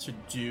enough to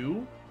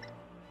do,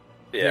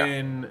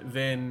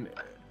 then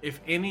if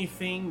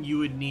anything, you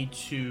would need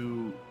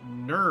to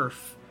nerf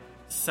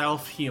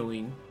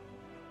self-healing,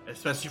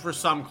 especially for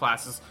some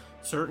classes.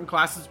 Certain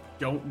classes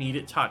don't need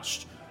it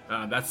touched.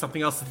 That's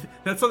something else.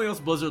 That's something else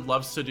Blizzard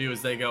loves to do.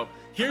 Is they go,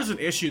 here's an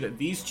issue that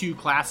these two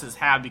classes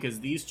have because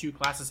these two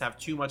classes have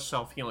too much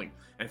self-healing,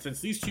 and since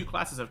these two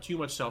classes have too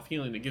much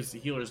self-healing, it gives the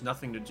healers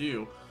nothing to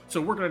do.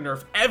 So we're going to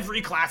nerf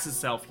every class's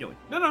self-healing.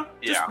 No,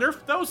 just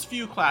nerf those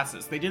few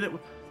classes. They did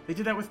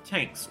that with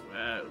tanks.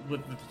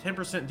 With the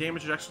 10%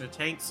 damage reduction to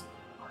tanks,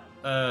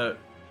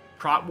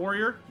 Prot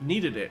Warrior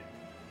needed it.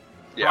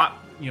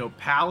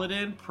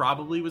 Paladin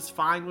probably was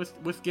fine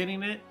with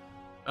getting it.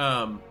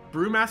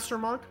 Brewmaster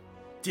Monk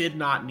did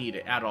not need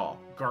it at all.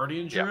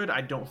 Guardian Druid,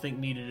 I don't think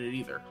needed it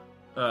either.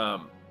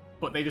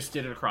 but they just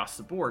did it across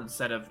the board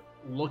instead of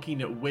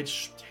looking at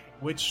which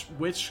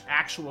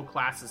actual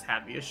classes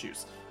had the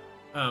issues.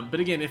 But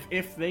again,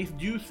 if they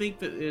do think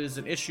that it is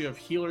an issue of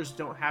healers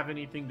don't have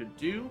anything to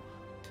do,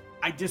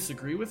 I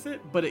disagree with it,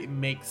 but it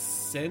makes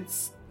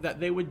sense that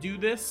they would do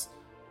this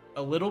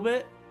a little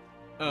bit.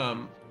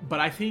 But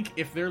I think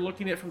if they're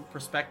looking at it from the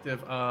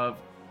perspective of,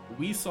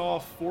 we saw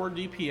 4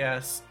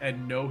 DPS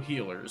and no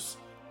healers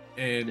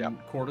in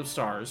Court of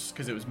Stars,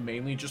 because it was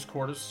mainly just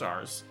Court of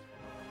Stars,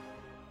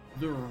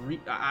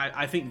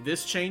 I think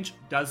this change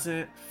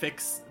doesn't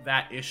fix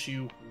that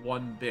issue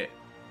one bit,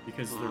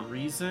 because the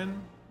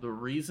reason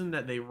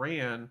that they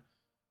ran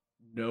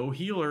no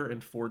healer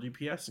and 4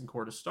 DPS in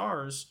Court of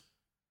Stars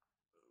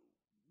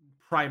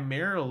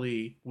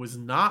primarily was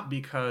not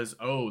because,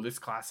 oh, this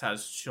class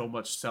has so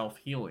much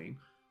self-healing.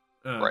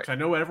 Right. I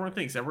know what everyone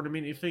thinks. Everyone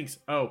immediately thinks,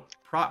 oh,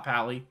 Prot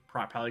Pally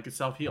could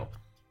self-heal.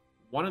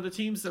 One of the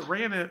teams that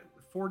ran it,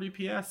 4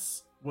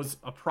 DPS, was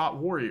a Prot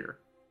Warrior.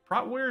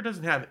 Prot Warrior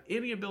doesn't have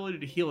any ability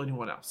to heal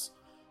anyone else.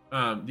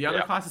 The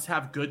other classes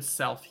have good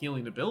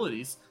self-healing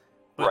abilities,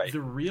 but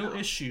the real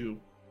issue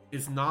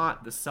is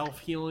not the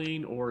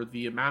self-healing or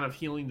the amount of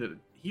healing that a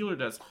healer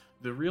does.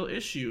 The real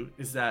issue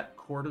is that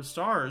Court of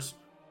Stars,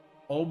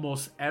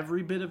 almost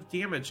every bit of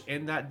damage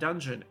in that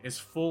dungeon is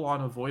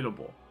full-on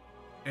avoidable.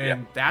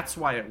 And that's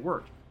why it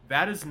worked.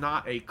 That is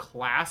not a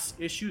class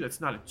issue. That's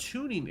not a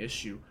tuning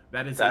issue.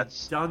 That's a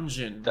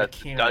dungeon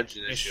mechanic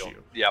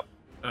issue. Yep.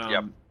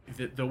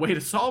 The way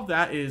to solve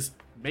that is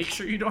make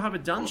sure you don't have a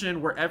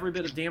dungeon where every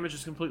bit of damage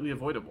is completely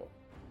avoidable.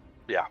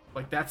 Yeah.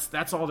 Like,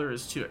 that's all there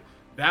is to it.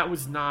 That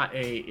was not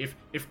if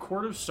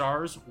Court of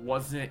Stars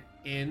wasn't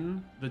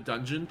in the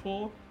dungeon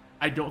pool,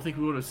 I don't think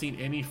we would have seen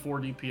any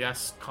 4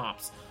 DPS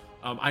comps.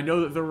 I know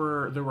that there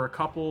were a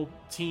couple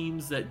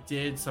teams that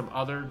did some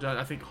other,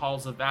 I think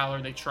Halls of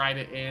Valor, they tried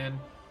it in.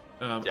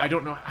 I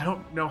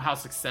don't know how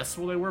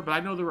successful they were, but I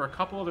know there were a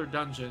couple other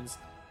dungeons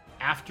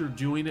after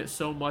doing it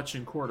so much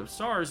in Court of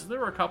Stars. There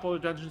were a couple other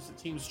dungeons that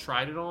teams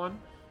tried it on,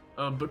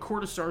 but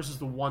Court of Stars is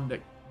the one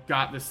that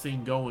got this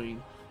thing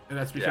going, and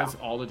that's because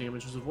all the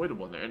damage was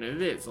avoidable in there, and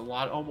it is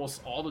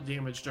almost all the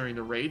damage during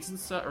the raids and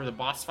stuff, or the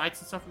boss fights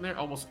and stuff in there.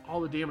 Almost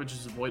all the damage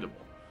is avoidable.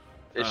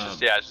 It's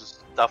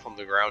just stuff on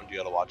the ground you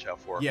gotta watch out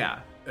for. Yeah,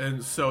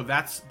 and so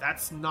that's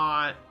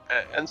not.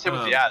 And same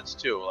with the ads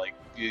too. Like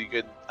you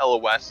could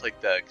LOS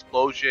like the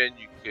explosion.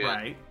 You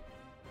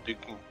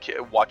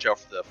can watch out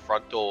for the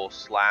frontal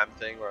slam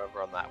thing, or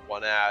whatever on that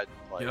one ad.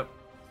 Like,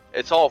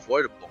 it's all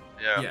avoidable.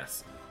 Yeah.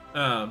 Yes.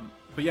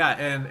 But yeah,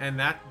 and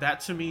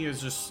that to me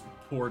is just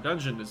poor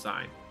dungeon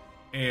design.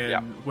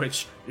 And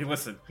which,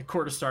 listen,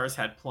 Court of Stars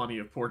had plenty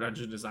of poor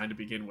dungeon design to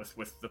begin with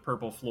the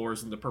purple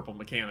floors and the purple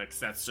mechanics.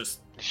 That's just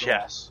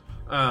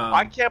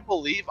I can't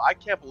believe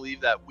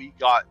that we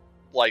got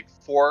like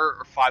 4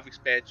 or 5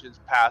 expansions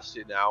past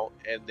it now,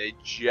 and they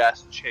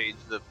just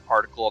changed the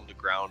particle on the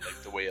ground,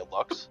 like the way it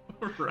looks.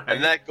 Right.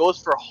 And that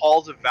goes for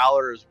Halls of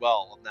Valor as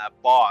well. On that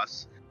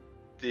boss,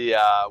 the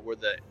where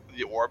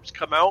the orbs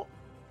come out,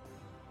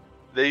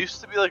 they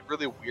used to be like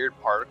really weird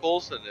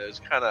particles, and it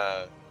was kind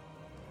of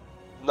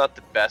not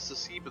the best to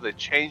see, but they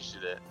changed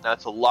it. Now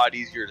it's a lot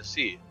easier to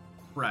see.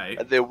 Right.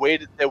 And they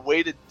waited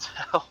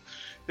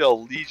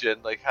till Legion,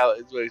 like how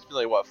it's been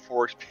like what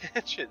 4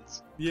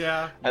 expansions.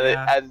 Yeah.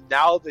 And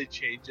now they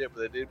changed it,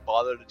 but they didn't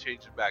bother to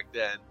change it back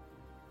then.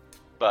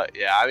 But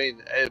yeah, I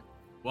mean,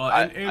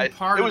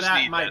 part of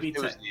that might be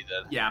it was needed.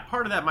 Yeah,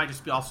 part of that might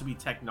just be also be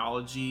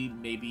technology.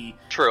 Maybe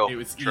it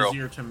was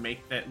easier to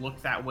make that look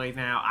that way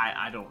now.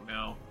 I don't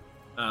know.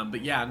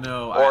 But yeah,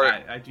 no,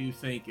 I do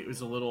think it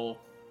was a little.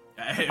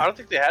 I don't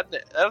think they had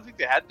an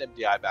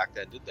MDI back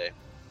then, did they?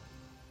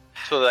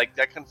 So like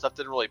that kind of stuff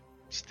didn't really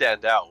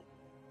stand out,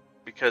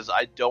 because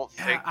I don't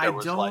think there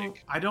was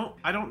like I don't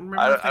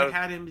remember if they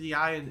had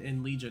MDI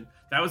in Legion.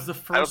 That was the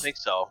first. I don't think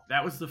so.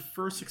 That was the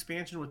first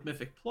expansion with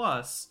Mythic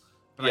Plus,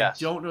 but I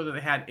don't know that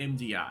they had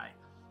MDI.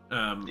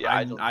 I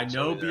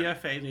know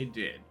BFA they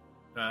did,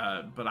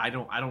 but I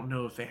don't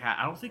know if they had.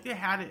 I don't think they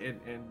had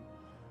it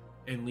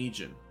in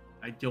Legion.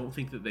 I don't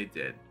think that they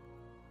did.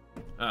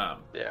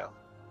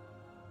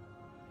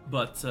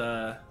 But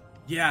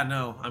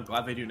no, I'm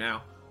glad they do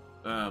now.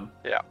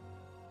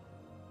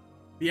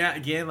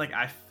 Again, like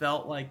I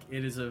felt like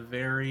it is a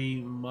very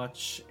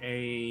much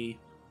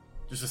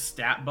just a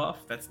stat buff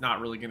that's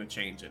not really going to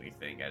change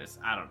anything.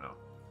 I don't know.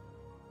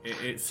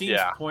 It seems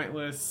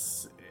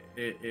pointless.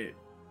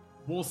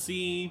 We'll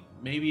see.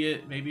 Maybe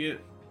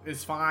it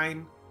is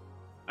fine.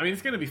 I mean,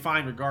 it's going to be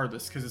fine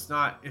regardless, because it's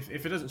not. If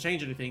it doesn't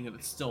change anything, then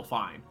it's still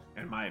fine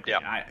in my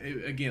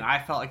opinion. I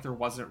felt like there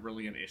wasn't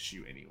really an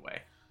issue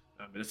anyway.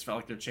 It just felt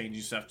like they're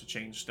changing stuff to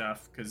change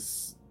stuff,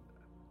 because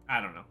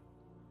I don't know.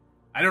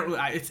 I don't really.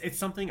 It's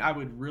something I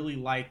would really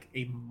like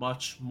a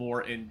much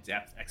more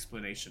in-depth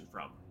explanation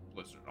from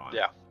Blizzard on.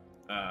 Yeah.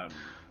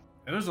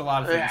 And there's a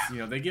lot of things. You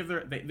know, they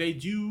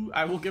do.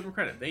 I will give them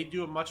credit. They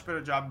do a much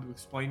better job of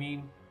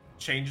explaining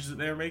changes that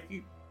they're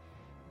making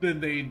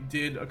than they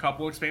did a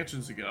couple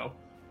expansions ago.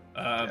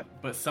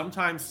 But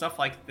sometimes stuff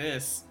like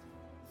this,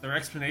 their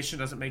explanation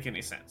doesn't make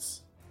any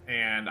sense.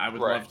 and I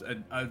would love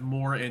a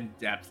more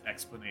in-depth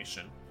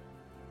explanation.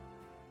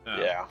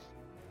 Yeah.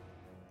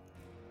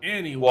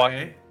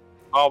 Anyway,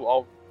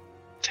 I'll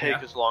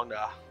take as long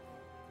to.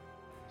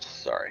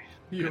 Sorry.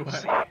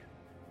 Let's see.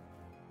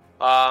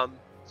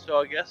 So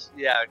I guess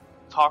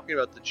talking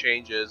about the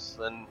changes,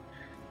 and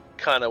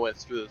kind of went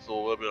through this a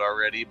little bit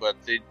already, but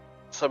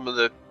some of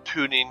the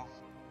tuning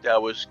that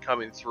was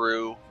coming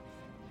through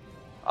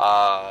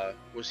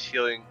was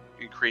healing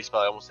increased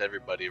by almost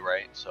everybody,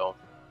 right? So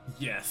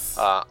yes,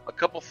 a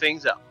couple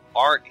things that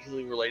aren't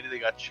healing related, they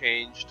got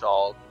changed.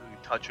 I'll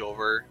touch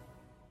over.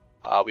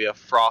 We have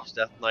Frost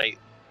Death Knight,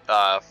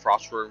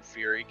 Frostworm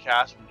Fury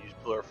cast when you use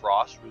Pillar of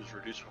Frost was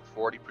reduced from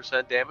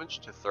 40% damage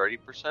to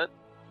 30%.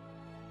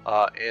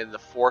 And the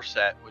 4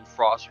 set, when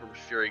Frostworm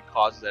Fury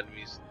causes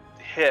enemies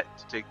to hit,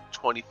 to take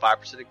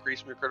 25%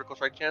 increase in your critical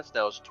strike chance,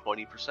 now it's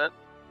 20%.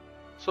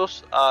 So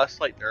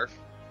slight nerf.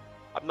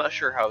 I'm not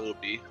sure how it'll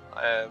be.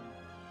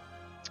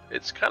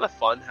 It's kind of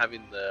fun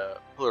having the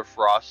Pillar of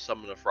Frost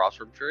summon a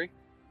Frostworm Fury.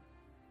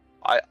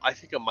 I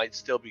think it might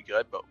still be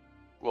good, but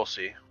we'll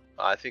see.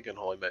 I think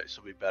Unholy might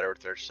still be better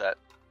with their set.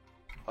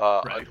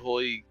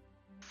 Unholy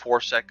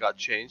 4 set got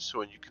changed, so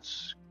when you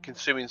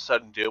consuming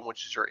Sudden Doom,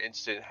 which is your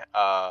instant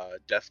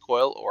Death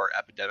Coil or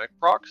Epidemic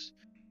procs,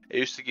 it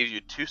used to give you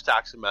 2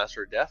 stacks of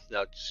Master of Death.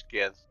 Now it just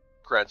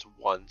grants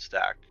 1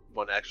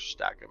 extra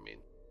stack. I mean,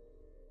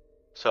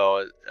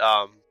 so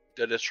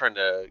they're just trying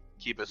to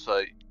keep it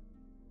so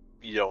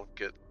you don't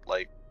get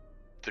like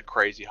the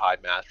crazy high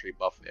mastery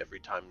buff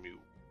every time you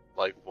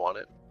want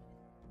it.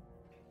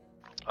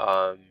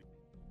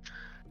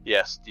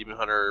 Yes, Demon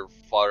Hunter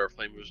Fodder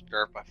Flame was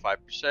nerfed by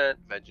 5%.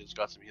 Vengeance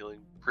got some healing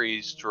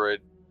increase.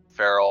 Druid,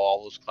 Feral,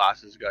 all those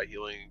classes got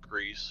healing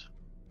increase.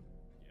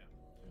 Yeah.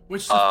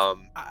 Which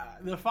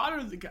the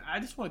Fodder, I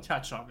just want to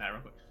touch on that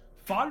real quick.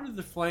 Fodder of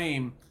the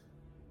Flame,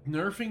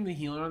 nerfing the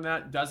healing on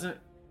that doesn't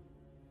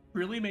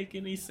really make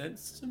any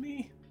sense to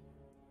me.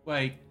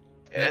 Like,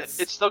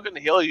 it's still going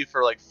to heal you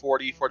for like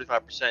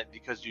 40-45%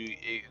 because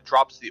it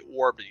drops the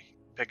orb that you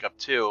pick up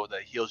too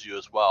that heals you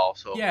as well.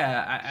 So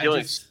yeah,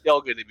 healing's still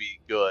going to be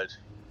good.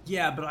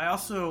 Yeah, but I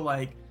also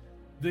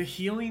the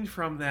healing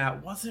from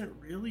that wasn't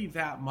really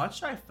that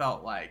much. I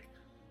felt like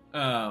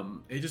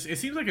it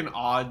seems like an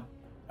odd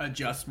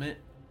adjustment.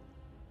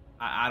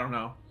 I don't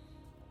know,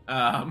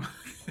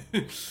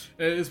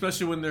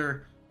 especially when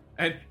they're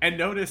and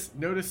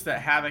notice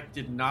that Havoc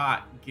did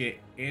not get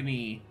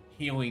any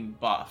healing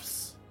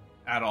buffs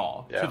at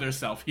all to their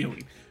self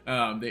healing.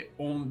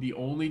 The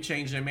only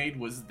change they made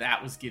was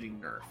getting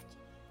nerfed.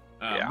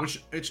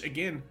 Which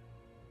again,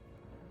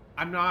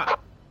 I'm not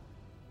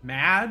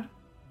mad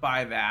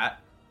by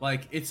that.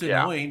 Like, it's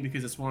annoying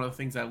because it's one of the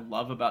things I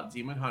love about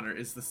Demon Hunter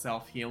is the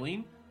self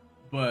healing,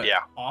 but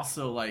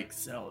also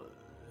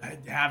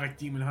Havoc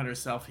Demon Hunter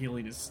self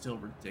healing is still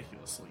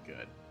ridiculously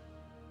good.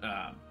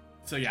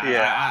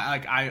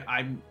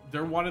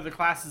 They're one of the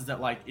classes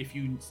that if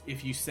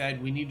you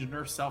said we need to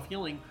nerf self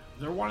healing,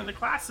 they're one of the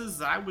classes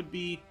that I would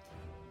be.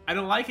 I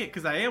don't like it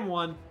because I am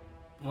one,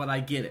 but I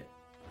get it.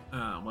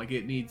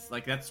 It needs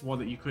that's one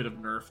that you could have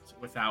nerfed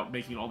without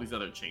making all these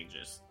other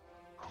changes.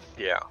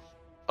 Yeah.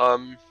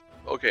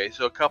 Okay,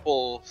 so a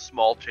couple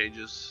small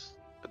changes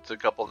to a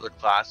couple other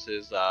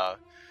classes.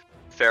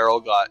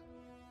 Feral got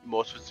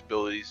most of its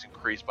abilities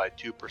increased by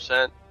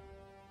 2%.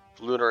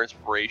 Lunar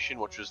Inspiration,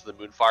 which was the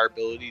Moonfire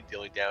ability,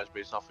 dealing damage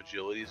based off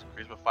agility, is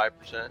increased by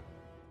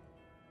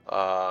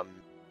 5%.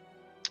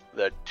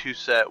 The 2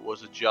 set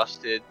was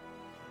adjusted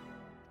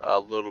a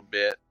little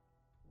bit.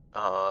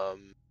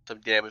 Some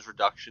damage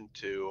reduction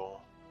to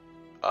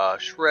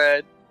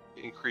Shred,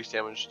 increased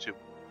damage to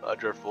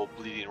Dreadful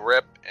Bleeding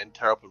Rip, and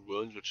Tear Open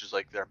Wounds, which is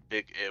their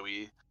big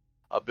AoE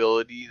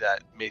ability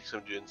that makes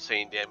them do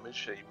insane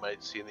damage that you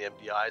might see in the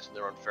MDIs when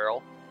they're on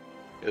Feral.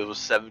 It was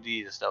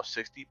 70, it's now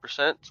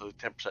 60%, so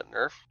 10%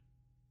 nerf.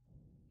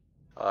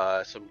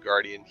 Some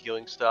Guardian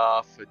healing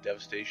stuff,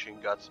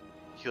 Devastation got some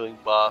healing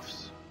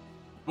buffs.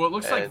 Well, it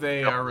looks like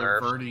they are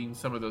reverting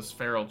some of those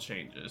Feral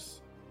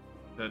changes.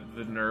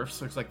 The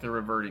nerfs, looks like they're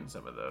reverting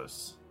some of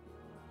those.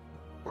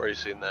 Where are you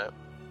seeing that?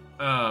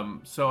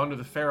 So under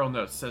the Feral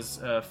notes, says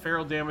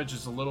Feral damage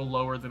is a little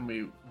lower than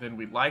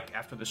we'd like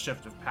after the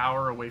shift of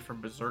power away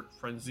from Berserk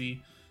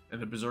Frenzy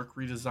and the Berserk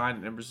redesign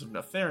and Embers of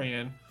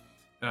Neltharion.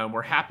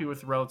 We're happy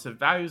with the relative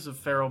values of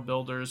Feral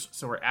builders,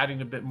 so we're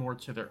adding a bit more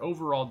to their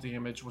overall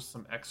damage with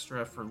some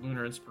extra for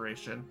Lunar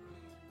Inspiration.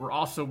 We're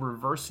also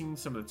reversing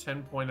some of the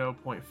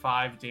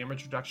 10.0.5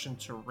 damage reduction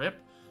to Rip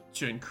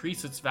to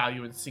increase its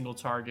value in single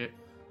target,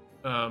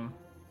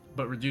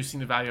 but reducing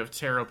the value of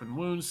Tear Open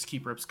Wounds to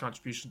keep Rip's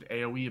contribution to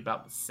AoE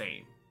about the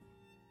same.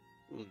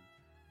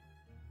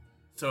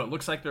 So it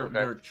looks like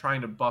they're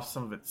trying to buff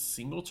some of its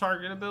single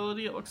target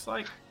ability, it looks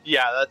like.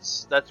 Yeah,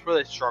 that's where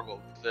they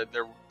struggle. Their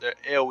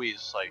AoE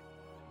is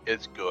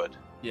it's good.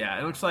 Yeah,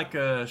 it looks like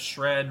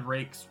Shred,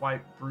 Rake,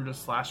 Swipe, Brutus,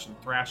 Slash,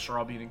 and Thrash are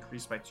all being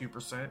increased by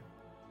 2%.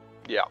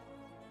 Yeah.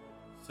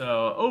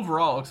 So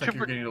overall, it looks like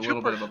you're getting a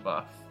little bit of a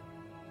buff.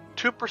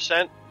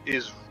 2%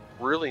 is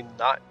really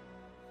not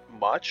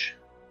much.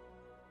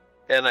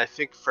 and I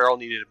think Feral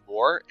needed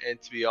more. And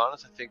to be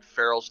honest, I think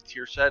Feral's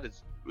tier set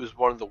was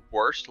one of the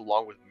worst,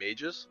 along with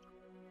Mages.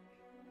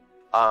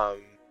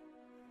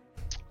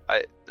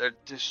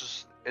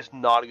 It's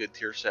not a good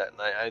tier set,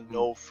 and I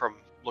know from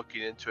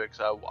looking into it, because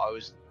I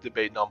was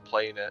debating on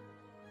playing it.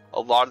 A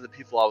lot of the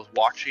people I was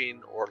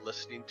watching or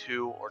listening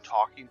to or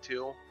talking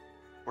to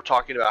were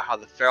talking about how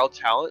the Feral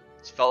talent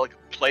felt like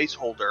a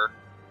placeholder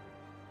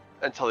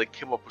until they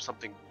came up with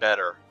something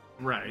better.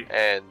 Right.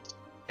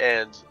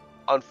 And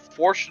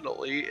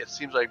unfortunately, it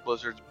seems like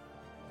Blizzard's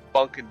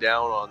bunking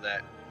down on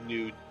the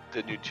new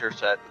tier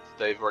set that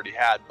they've already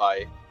had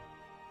by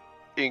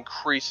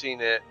increasing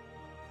it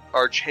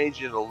or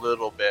changing it a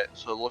little bit.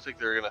 So it looks like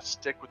they're gonna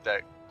stick with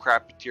that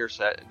crappy tier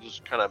set and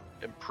just kind of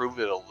improve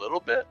it a little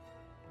bit.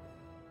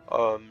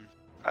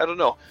 I don't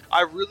know.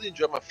 I really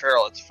enjoy my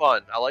Feral. It's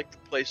fun. I like the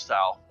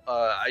playstyle.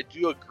 I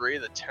do agree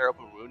that Tear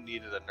Open Wound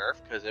needed a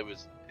nerf because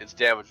its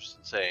damage was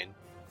insane.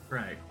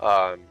 Right.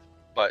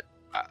 But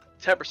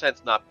 10%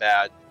 is not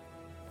bad.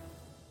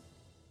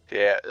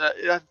 Yeah,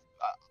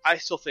 I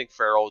still think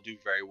Feral will do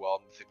very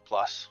well in Mythic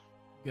Plus.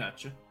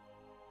 Gotcha.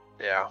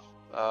 Yeah.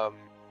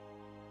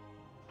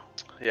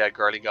 Yeah,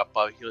 Guardian got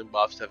healing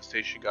buffs.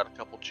 Devastation got a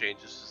couple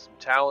changes to some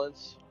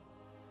talents.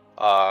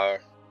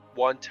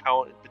 One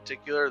talent in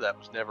particular that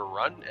was never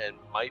run and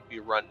might be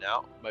ran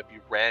now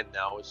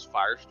is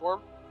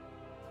Firestorm.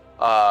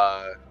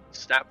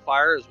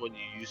 Snapfire is when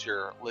you use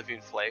your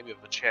Living Flame, you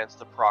have a chance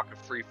to proc a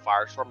free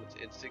Firestorm. It's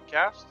instant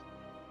cast.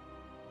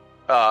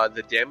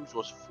 The damage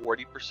was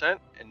 40%,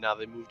 and now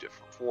they moved it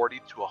from 40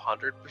 to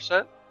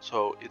 100%.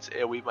 So its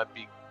AoE might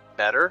be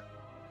better.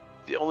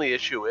 The only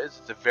issue is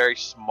it's a very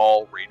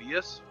small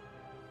radius,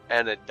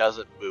 and it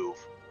doesn't move.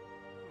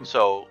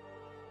 So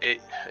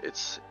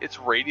its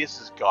radius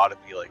has got to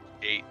be like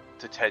 8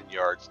 to 10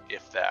 yards,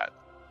 if that.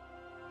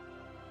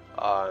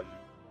 So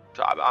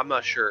I'm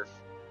not sure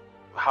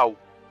how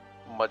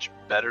much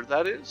better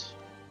that is,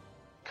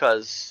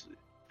 because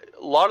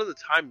a lot of the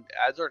time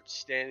ads aren't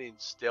standing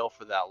still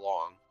for that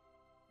long.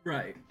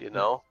 Right. You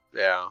know?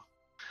 Yeah.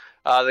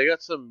 They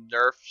got some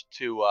nerfs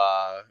to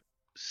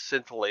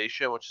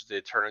Scintillation, which is the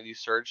Eternity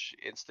Surge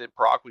instant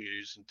proc when you're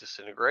using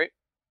Disintegrate.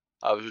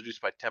 It was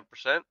reduced by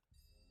 10%.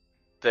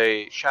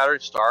 The Shattering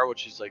Star,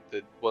 which is like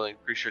the will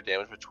increase your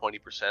damage by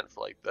 20%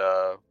 for like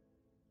the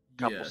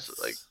couple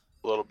like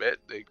a little bit.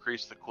 They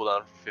increased the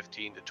cooldown from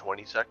 15 to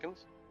 20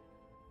 seconds.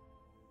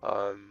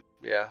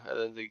 Yeah,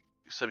 and then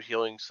some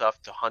healing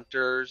stuff to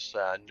Hunters,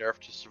 nerf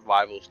to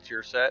Survival's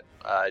tier set.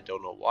 I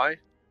don't know why.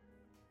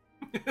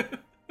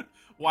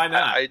 Why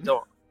not? I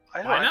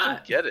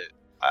don't get it.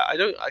 I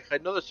know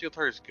the single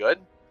target is good,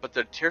 but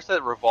the tier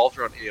set revolves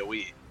around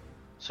AoE.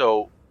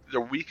 So the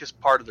weakest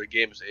part of their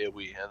game is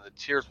AoE, and the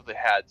tiers what they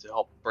had to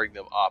help bring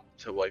them up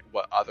to like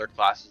what other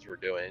classes were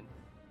doing,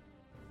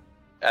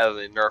 and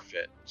they nerf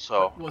it.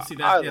 So well, see,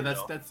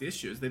 that's the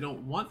issue. Is they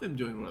don't want them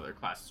doing what other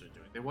classes are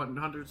doing. They want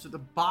Hunters at the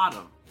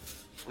bottom.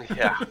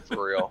 Yeah,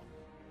 for real.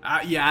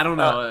 Yeah, I don't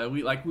know.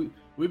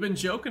 We've been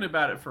joking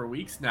about it for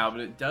weeks now, but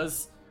it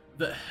does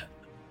the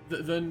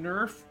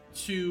nerf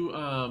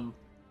to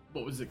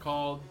what was it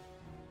called?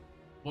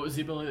 What was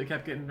the ability that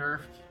kept getting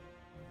nerfed?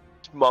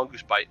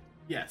 Mongoose Bite.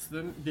 Yes,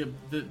 the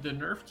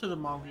nerf to the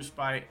Mongoose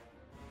Bite.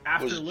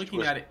 After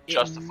looking at it,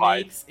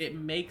 it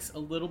makes a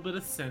little bit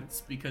of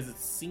sense because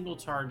its single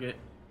target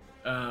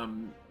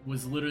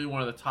was literally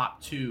one of the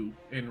top 2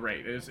 in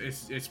rate.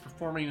 It's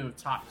performing in the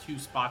top 2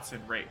 spots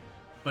in rate.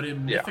 But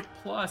in Mythic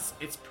Plus,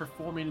 it's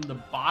performing in the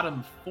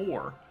bottom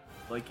 4.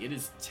 Like, it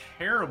is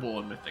terrible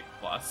in Mythic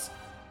Plus.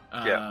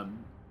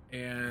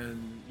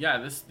 And yeah,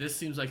 this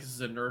seems like this is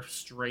a nerf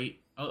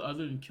straight,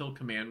 other than Kill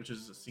Command, which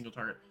is a single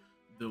target.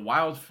 The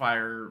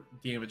Wildfire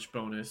damage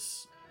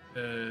bonus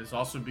is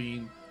also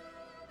being...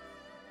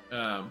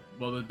 the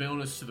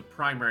bonus to the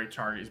primary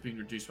target is being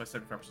reduced by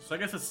 75%. So I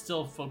guess it's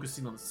still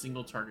focusing on the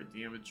single target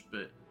damage,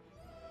 but...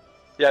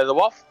 Yeah,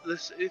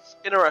 it's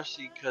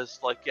interesting because,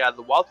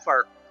 the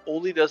Wildfire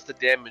only does the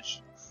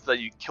damage that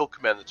you kill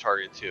command the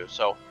target to.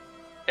 So,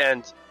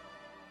 and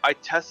I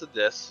tested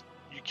this.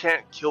 You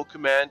can't kill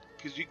command,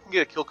 because you can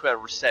get a kill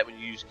command reset when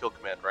you use kill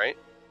command, right?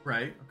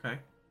 Right, okay.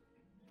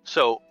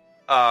 So,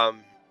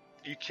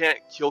 you can't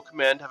kill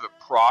command, have it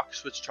proc,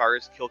 switch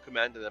targets, kill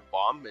command, and then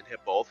bomb, and hit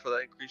both for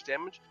that increased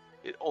damage.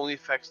 It only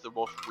affects the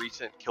most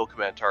recent kill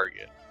command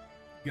target.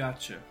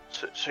 Gotcha.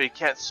 So you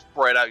can't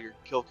spread out your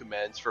kill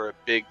commands for a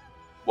big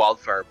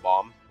Wildfire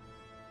bomb.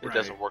 It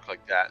doesn't work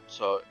like that.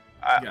 So,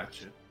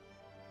 gotcha.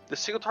 The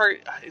single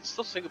target, it's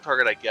still single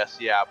target, I guess,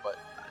 yeah, but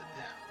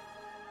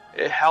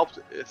it helped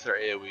if they're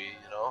AoE,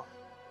 you know?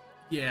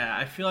 Yeah,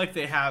 I feel like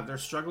they're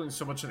struggling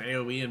so much in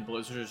AoE, and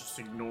Blizzard is just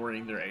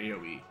ignoring their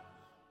AoE.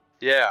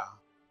 Yeah.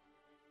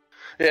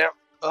 Yeah.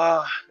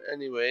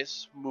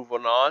 Anyways,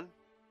 moving on.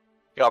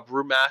 You got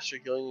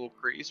Brewmaster healing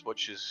increase,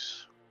 which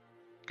is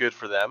good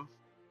for them,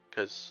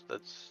 because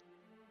it's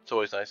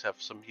always nice to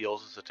have some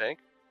heals as a tank.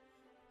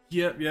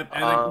 Yep.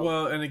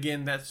 And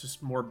again, that's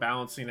just more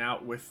balancing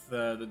out with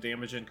the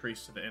damage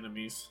increase to the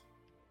enemies.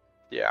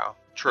 Yeah,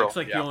 true. Looks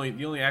like the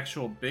only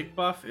actual big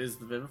buff is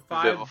the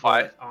Vivify.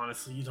 Vivify. But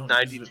honestly, you don't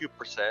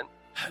 92%.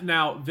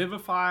 Now,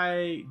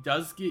 Vivify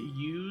does get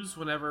used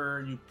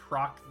whenever you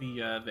proc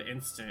the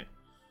instant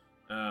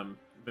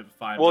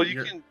Vivify. Well,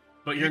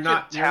 you're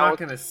not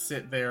going to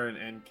sit there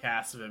and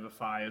cast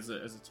Vivify as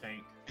a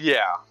tank.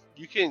 Yeah,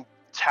 you can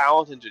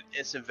talent into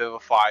instant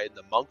Vivify in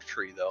the monk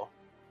tree though.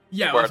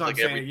 Yeah, where that's what I'm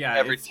saying.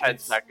 Every 10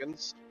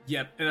 seconds.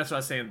 Yep, and that's what I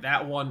was saying.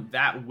 That one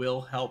that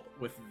will help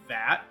with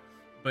that.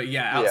 But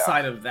yeah,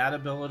 outside of that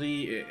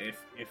ability,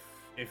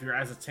 if you're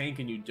as a tank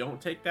and you don't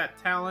take that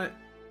talent,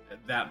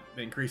 that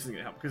increasing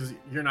it help because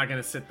you're not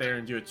going to sit there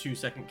and do a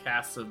 2-second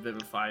cast of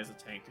Vivify as a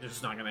tank. It's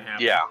just not going to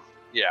happen. Yeah.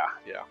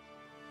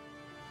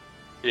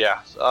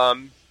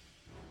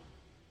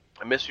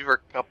 I missed you for a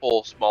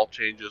couple small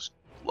changes.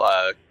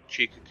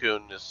 Chi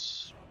Cocoon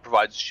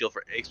provides a shield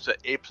for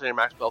 8% of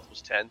max health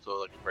was 10, so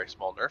like a very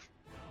small nerf.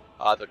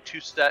 The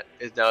 2-set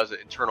is now as an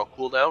internal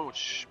cooldown,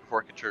 which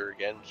before it can trigger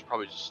again, which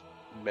probably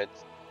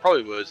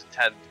was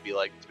intended to be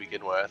like to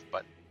begin with,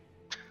 but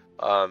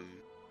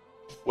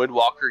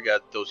Windwalker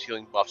got those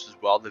healing buffs as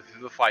well. The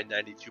Vivify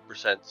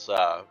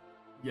 92%.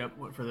 Yep,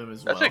 went for them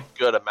as well. That's a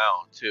good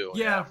amount too.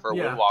 Yeah, for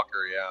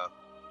Windwalker, yeah.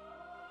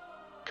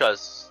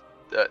 Because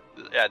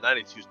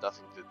 92 is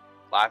nothing to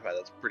laugh at.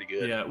 That's pretty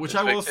good. Yeah, which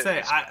I will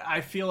say, I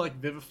feel like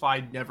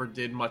Vivify never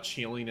did much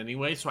healing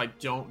anyway, so I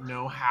don't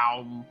know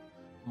how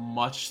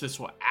much this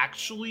will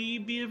actually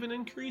be of an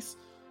increase.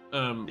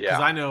 Because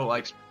I know,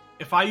 like,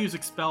 if I use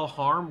Expel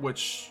Harm,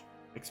 which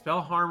Expel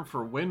Harm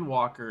for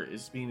Windwalker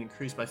is being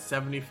increased by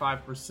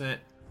 75%,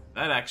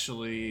 that's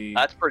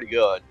pretty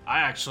good. I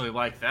actually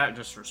like that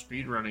just for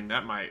speedrunning.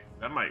 That might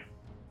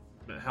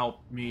help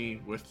me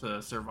with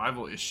the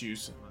survival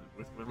issues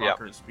with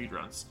Windwalker and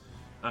speedruns.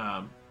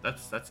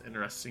 That's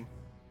interesting.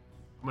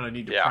 I'm gonna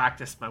need to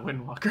practice my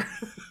Windwalker.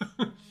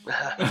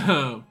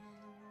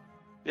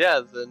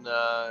 Then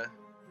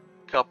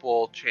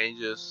couple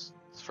changes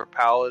for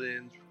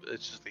Paladins.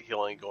 It's just the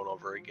healing going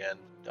over again.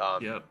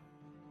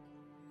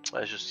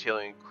 It's just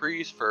healing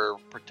increase for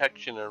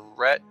protection and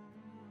ret.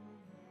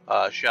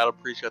 Shadow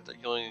Priest got their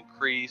healing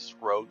increase.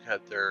 Rogue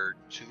had their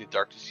Soothing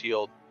Darkness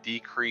heal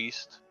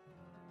decreased.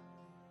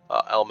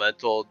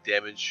 Elemental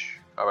damage,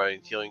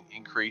 healing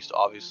increased.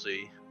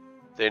 Obviously,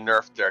 they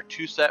nerfed their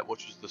 2-set,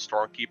 which was the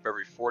Stormkeep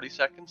every 40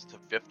 seconds to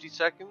 50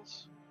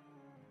 seconds.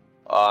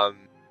 The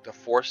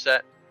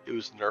 4-set, it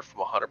was nerfed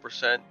from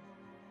 100%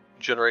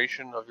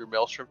 generation of your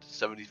Maelstrom to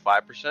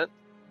 75%.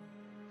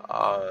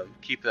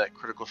 Keep that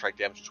critical strike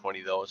damage to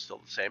 20 though, it's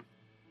still the same.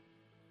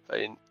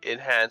 In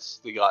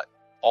Enhanced, they got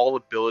all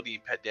ability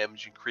and pet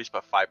damage increased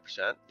by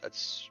 5%.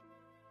 That's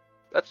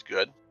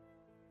good.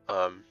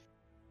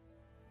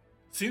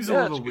 Seems a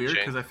little weird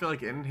because I feel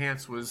like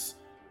Enhanced was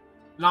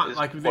not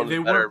like they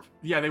weren't.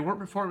 Yeah, they weren't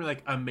performing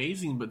like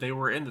amazing, but they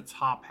were in the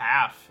top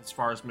half as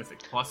far as Mythic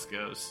Plus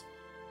goes.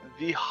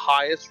 The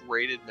highest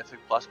rated Mythic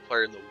Plus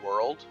player in the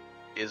world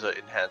is an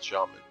Enhanced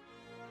Shaman.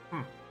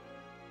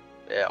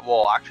 Yeah,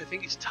 well, actually, I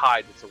think he's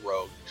tied with the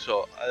Rogue.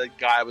 So, the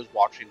guy I was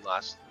watching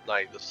last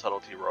night, the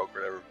Subtlety Rogue,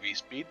 or whatever,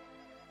 V-Speed,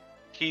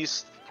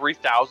 he's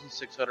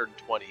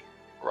 3,620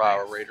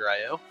 Raider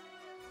IO.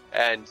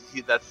 And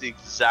he's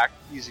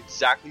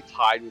exactly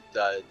tied with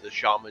the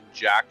Shaman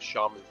Jack.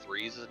 Shaman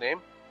 3 is his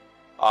name.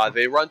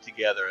 They run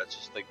together. It's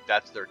just like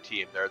that's their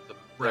team.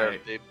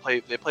 They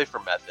play for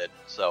Method.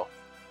 So,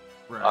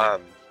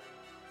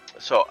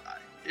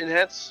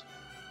 Enhance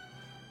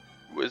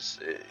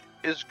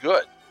is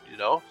good.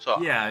 So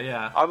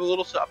yeah. I'm a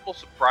little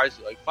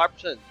surprised. Like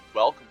 5%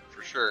 welcome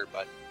for sure,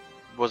 but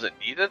was it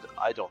needed?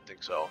 I don't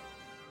think so.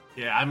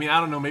 Yeah, I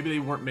don't know. Maybe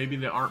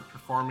they aren't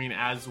performing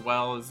as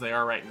well as they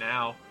are right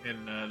now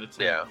in the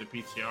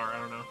PTR. I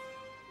don't know.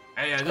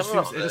 It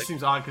just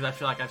seems odd because I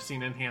feel like I've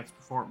seen Enhanced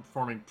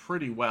performing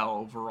pretty well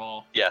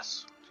overall.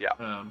 Yes. Yeah.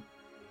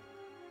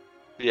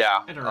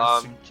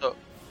 Interesting. So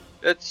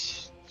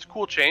it's a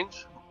cool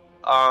change.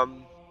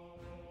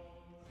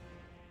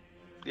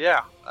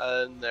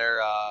 And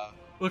they're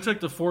looks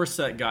like the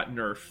 4-set got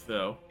nerfed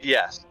though.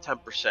 Yes,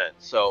 10%.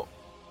 So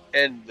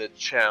in the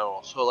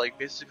channel. So like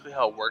basically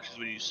how it works is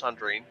when you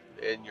Sundering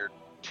in your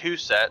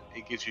 2-set,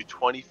 it gives you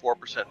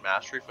 24%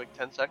 mastery for like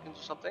 10 seconds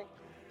or something.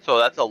 So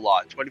that's a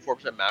lot.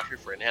 24% mastery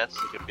for Enhanced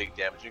is like a big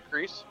damage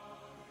increase.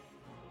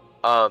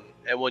 And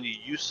when you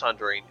use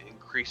Sundering, it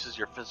increases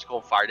your physical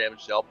and fire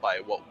damage dealt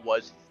by what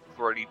was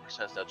 30%,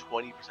 now 20%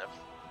 for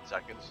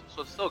seconds.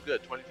 So it's still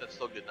good. 20% is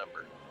still a good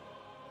number.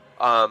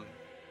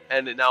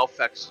 And it now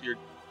affects your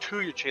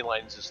chain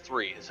lightnings is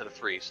 3 instead of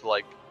 3. So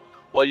like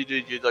what you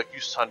did, you like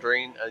use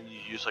Sundering and you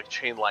use like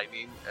chain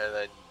lightning, and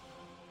then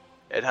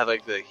it had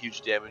like the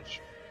huge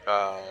damage,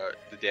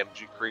 the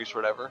damage increase or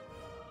whatever.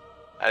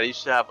 And it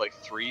used to have like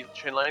 3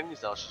 chain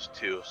lightnings, now it's just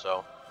 2.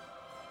 So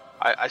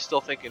I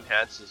still think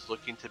Enhance is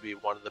looking to be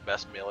one of the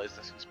best melees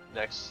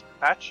next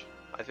patch.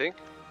 I think,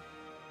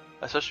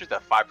 especially with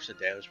that 5%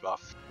 damage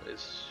buff,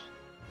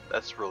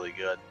 that's really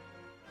good.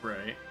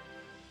 Right.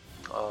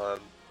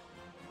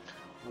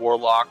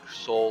 Warlock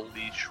Soul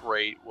Leech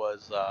rate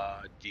was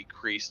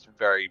decreased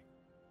very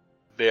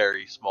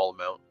very small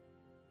amount,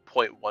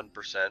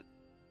 0.1%.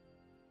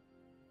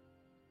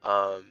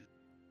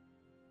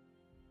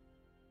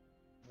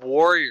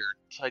 Warrior,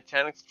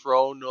 Titanic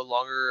Throw no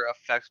longer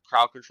affects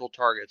crowd control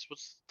targets.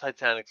 What's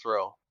Titanic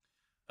Throw?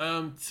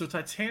 So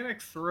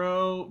Titanic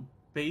Throw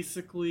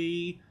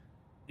basically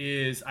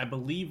is, I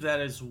believe that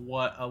is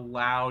what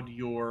allowed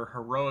your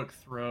heroic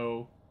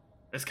throw.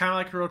 It's kind of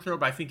like heroic throw,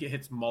 but I think it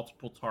hits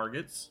multiple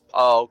targets.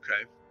 Oh,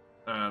 okay.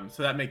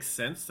 So that makes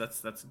sense.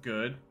 That's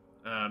good.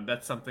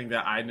 That's something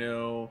that I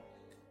know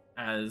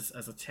as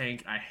a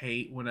tank. I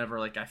hate whenever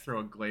like I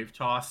throw a glaive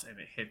toss and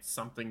it hits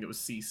something that was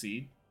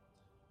CC'd,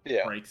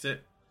 Yeah. breaks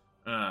it.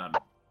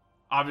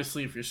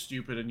 Obviously, if you're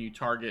stupid and you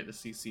target the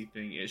CC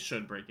thing, it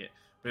should break it.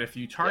 But if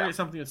you target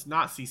something that's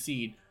not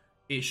CC'd,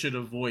 it should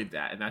avoid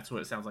that, and that's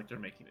what it sounds like they're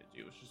making it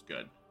do, which is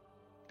good.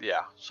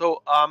 Yeah.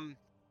 So,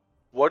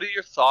 what are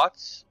your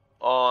thoughts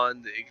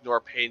on the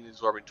ignore pain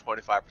absorbing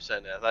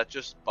 25%? Is that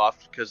just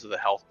buffed because of the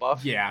health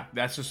buff? Yeah,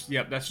 that's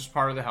just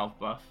part of the health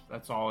buff.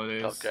 That's all it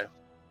is. Okay.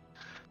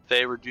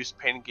 They reduced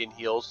pain and gain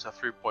heals to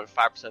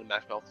 3.5% of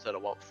max health instead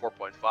of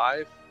 4.5.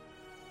 Fine.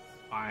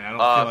 I don't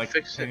feel like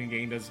fix pain and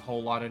gain does a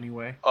whole lot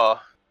anyway.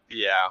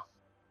 Yeah.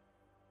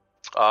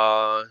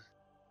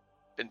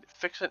 And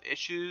fix an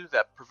issue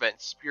that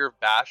prevents Spear of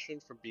Bastion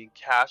from being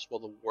cast while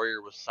the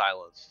warrior was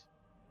silenced.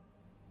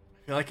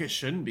 I feel like it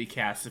shouldn't be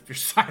cast if you're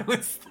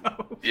silenced,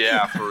 though.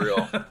 Yeah, for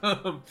real.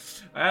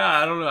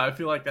 I don't know. I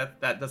feel like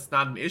that's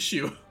not an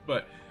issue,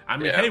 but I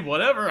mean, hey,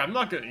 whatever. I'm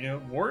not gonna.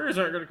 Warriors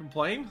aren't gonna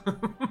complain.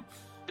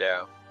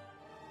 Yeah.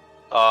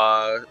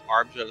 Arms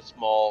had a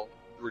small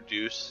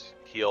reduce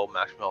heal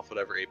maximum health,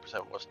 whatever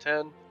 8% was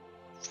 10.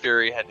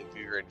 Fury had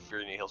invigorated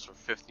Fury and heals for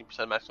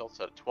 15% maximum health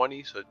instead of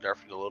 20, so it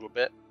nerfed it a little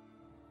bit.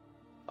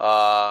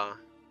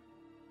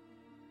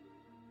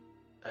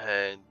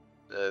 And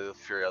the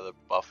Fury other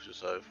buff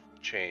just a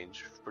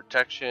change.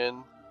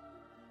 Protection.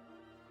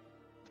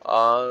 What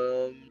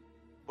are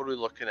we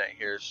looking at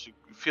here? So,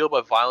 feel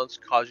by violence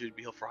cause you to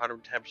be healed for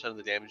 110% of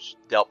the damage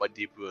dealt by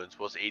deep wounds.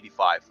 Was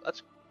 85.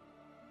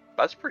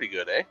 That's pretty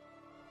good, eh?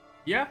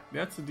 Yeah,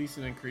 that's a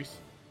decent increase.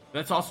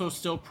 That's also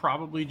still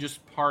probably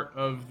just part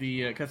of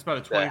the. That's about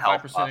a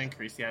 25%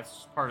 increase. Yeah, it's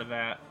just part of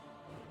that.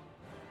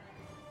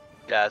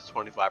 Yeah, it's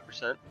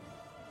 25%.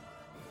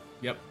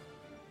 Yep.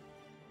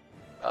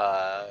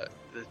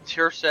 The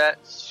tier set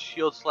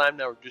shield slam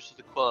now reduces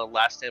the cooldown of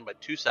last stand by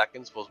 2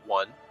 seconds. Was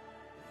 1.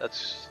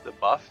 That's the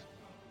buff.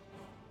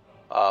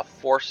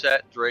 4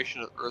 set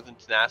duration of Earthen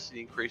Tenacity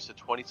increased to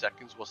 20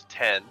 seconds. Was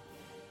 10.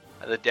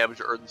 And the damage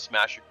of Earthen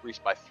Smash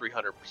increased by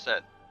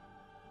 300%.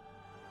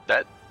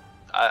 That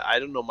I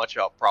don't know much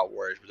about Prot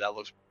Warriors,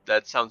 but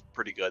that sounds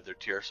pretty good. Their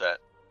tier set.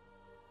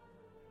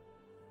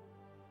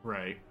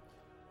 Right.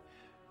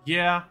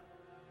 Yeah.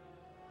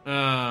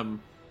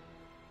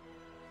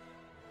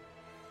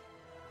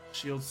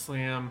 Shield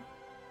slam.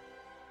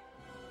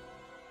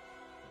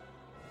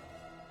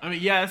 I mean,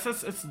 yeah,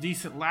 it's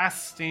decent.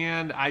 Last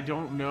stand, I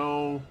don't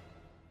know.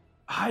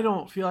 I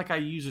don't feel like I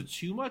use it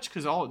too much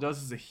because all it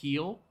does is a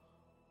heal.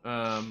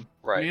 Right.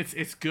 I mean,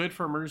 it's good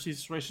for emergency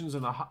situations,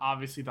 and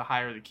obviously the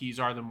higher the keys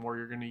are, the more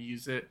you're going to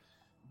use it.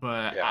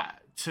 But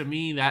to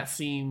me, that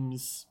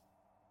seems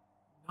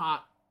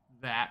not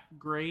that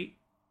great.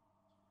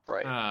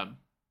 Right.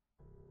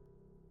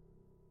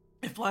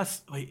 Is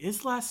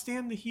last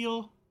stand the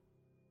heal?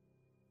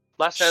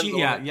 Last stand,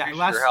 your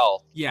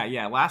health.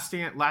 Yeah. Last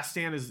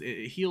stand is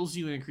it heals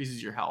you and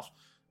increases your health.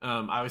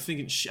 I was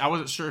thinking I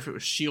wasn't sure if it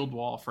was shield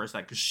wall for a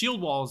second because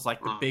shield wall is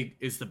like the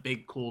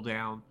big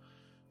cooldown.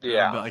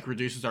 Yeah. That like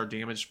reduces our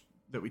damage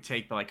that we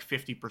take by like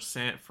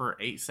 50% for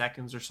 8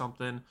 seconds or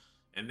something,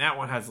 and that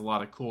one has a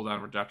lot of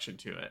cooldown reduction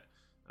to it.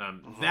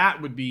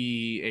 That would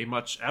be a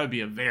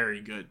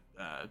very good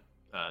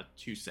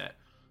 2 set.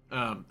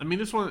 I mean,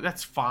 this one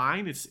that's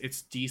fine.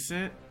 It's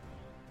decent.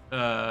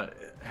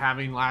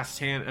 Having last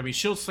hand. I mean,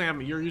 shield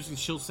slam. You're using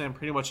shield slam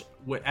pretty much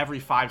every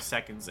 5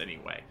 seconds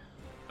anyway.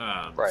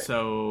 Right.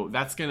 So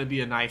that's going to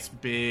be a nice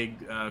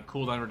big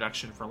cooldown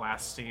reduction for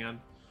last stand.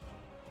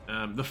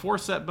 The 4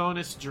 set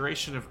bonus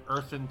duration of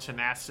Earthen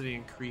Tenacity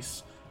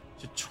increased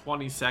to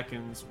 20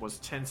 seconds was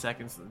 10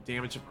 seconds. The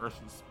damage of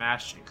Earthen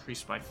Smash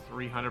increased by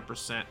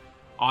 300%.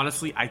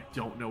 Honestly, I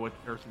don't know what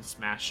Earthen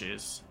Smash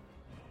is.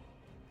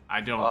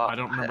 I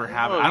don't remember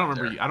having. I don't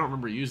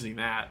remember using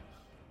that.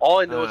 All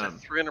I know is that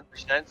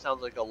 300%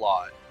 sounds like a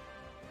lot.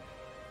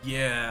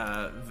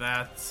 Yeah,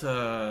 that's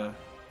 1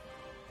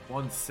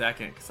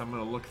 second because I'm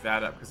gonna look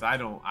that up because I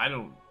don't.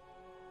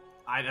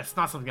 That's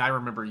not something I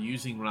remember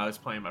using when I was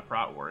playing my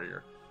Prot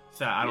Warrior.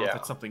 So I don't know if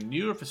it's something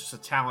new or if it's just a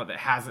talent that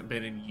hasn't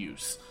been in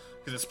use.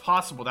 Because it's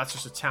possible that's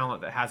just a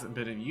talent that hasn't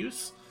been in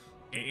use,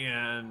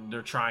 and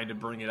they're trying to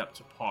bring it up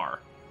to par.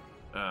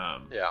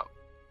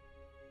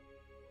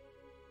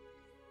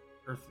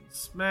 Earthen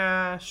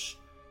Smash.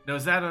 Now,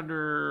 is that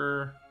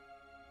under...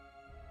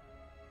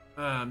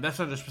 that's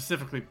under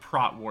specifically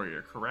Prot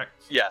Warrior,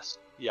 correct? Yes.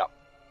 Yeah.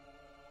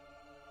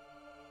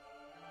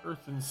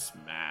 Earthen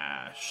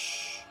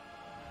Smash.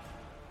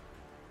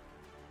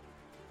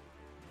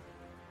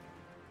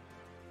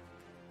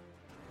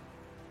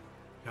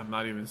 I'm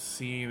not even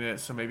seeing it,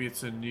 so maybe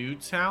it's a new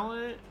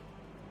talent?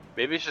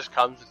 Maybe it just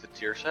comes with the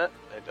tier set.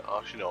 I don't,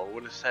 actually, no, it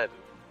would have said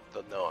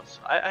the notes.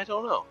 I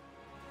don't know.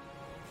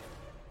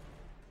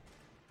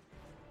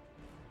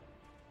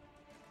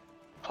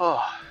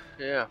 Oh,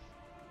 yeah.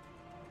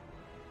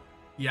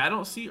 Yeah, I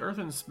don't see Earth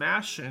and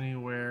Smash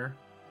anywhere.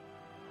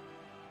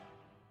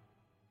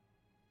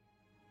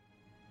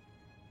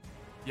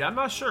 Yeah, I'm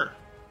not sure.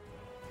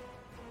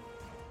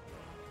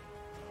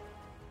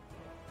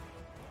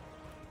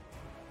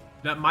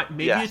 That might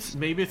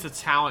maybe it's a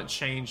talent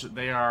change that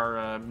they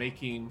are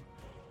making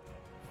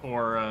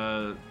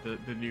for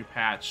the new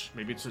patch.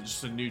 Maybe it's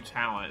just a new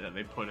talent that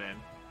they put in.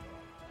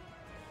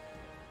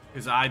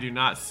 Because I do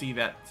not see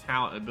that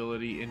talent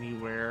ability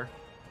anywhere.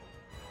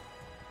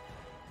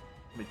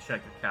 Let me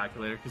check the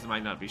calculator because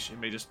it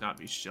may just not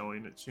be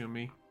showing it to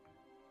me.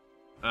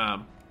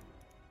 But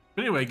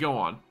anyway, go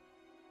on.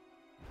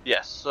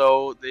 Yes,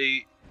 so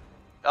they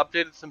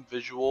updated some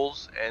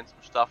visuals and some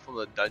stuff from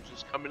the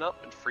dungeons coming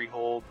up in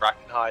Freehold,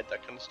 Brackenhide,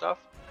 that kind of stuff.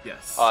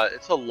 Yes.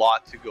 It's a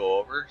lot to go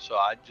over, so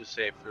I'd just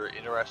say if you're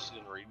interested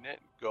in reading it,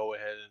 go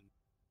ahead and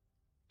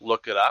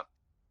look it up.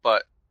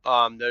 But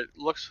it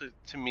looks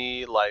to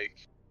me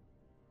like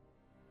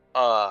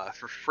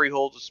for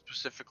Freehold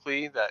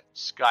specifically, that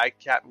Sky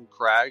Captain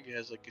Crag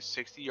has like a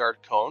 60-yard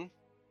cone.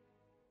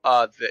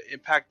 The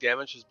impact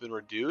damage has been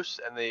reduced,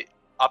 and they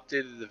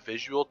updated the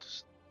visual to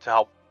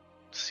help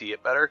see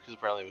it better because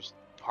apparently it was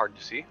hard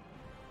to see.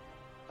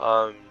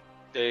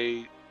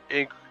 They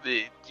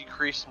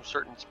decreased some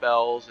certain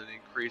spells and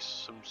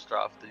increased some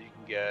stuff that you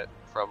can get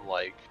from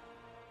like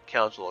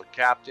Council of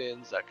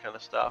Captains, that kind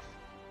of stuff.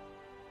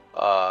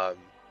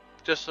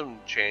 Just some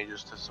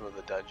changes to some of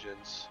the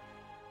dungeons.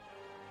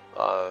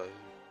 So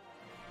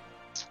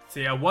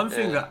yeah, one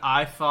thing that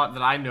I thought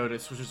that I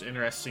noticed, which was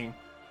interesting,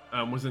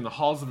 was in the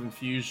Halls of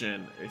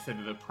Infusion. They said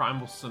that the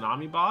Primal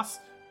Tsunami boss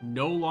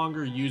no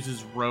longer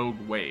uses rogue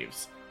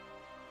waves.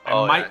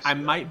 I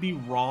might be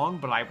wrong,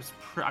 but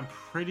I'm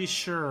pretty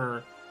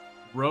sure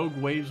rogue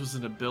waves was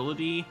an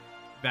ability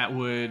that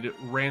would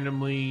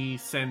randomly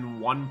send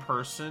one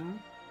person.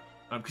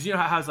 Because you know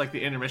how it has like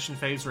the intermission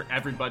phase where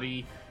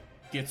everybody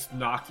gets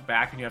knocked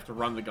back and you have to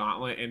run the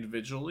gauntlet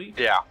individually.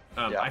 Yeah.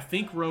 I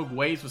think Rogue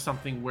Waves was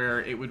something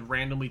where it would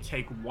randomly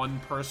take one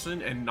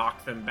person and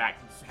knock them back,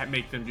 and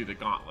make them do the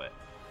gauntlet.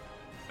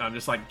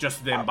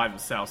 Just them by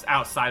themselves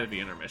outside of the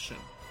intermission.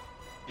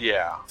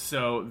 Yeah.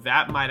 So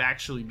that might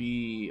actually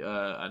be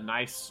a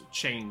nice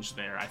change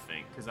there, I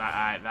think, because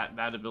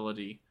that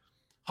ability,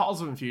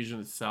 Halls of Infusion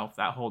itself,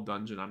 that whole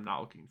dungeon, I'm not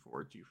looking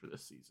forward to for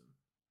this season.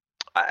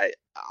 I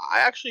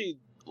actually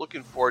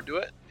looking forward to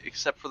it,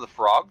 except for the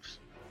frogs.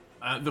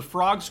 The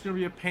frog's going to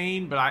be a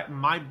pain, but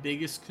my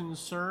biggest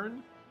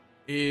concern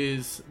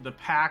is the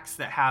packs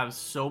that have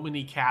so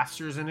many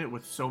casters in it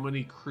with so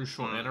many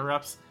crucial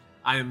interrupts.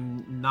 I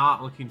am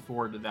not looking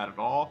forward to that at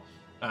all.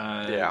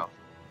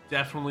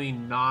 Definitely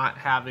not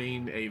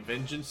having a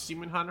Vengeance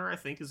Demon Hunter, I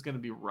think, is going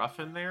to be rough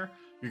in there.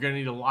 You're going to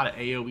need a lot of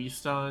AoE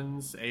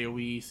stuns,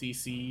 AoE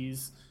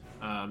CCs,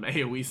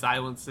 AoE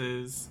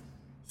silences.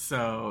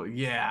 So,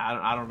 yeah,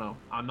 I don't know.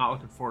 I'm not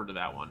looking forward to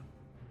that one.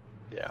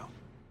 Yeah.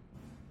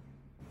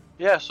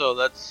 Yeah, so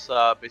that's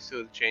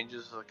basically the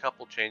changes. A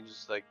couple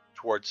changes like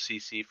towards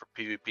CC for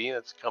PvP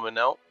that's coming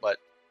out, but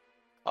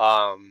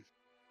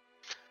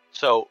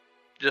so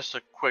just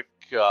a quick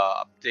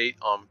update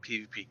on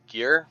PvP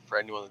gear for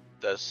anyone that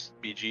does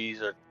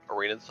BGs or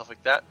arena and stuff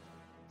like that.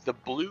 The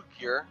blue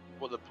gear,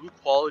 the blue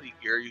quality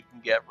gear you can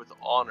get with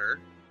Honor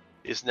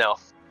is now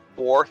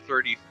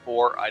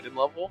 434 item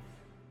level,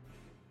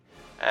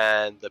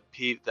 and the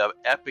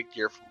epic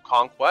gear from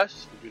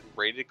Conquest, the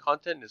rated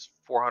content, is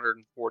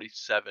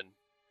 447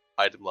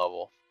 item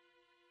level.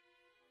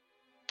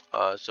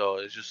 So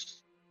it's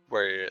just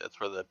that's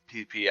where the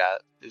PvP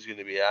is going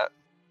to be at.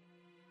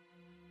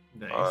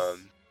 Nice.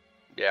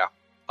 Yeah.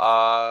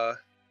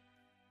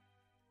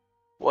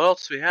 What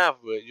else do we have?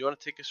 You want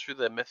to take us through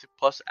the Mythic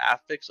Plus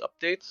affix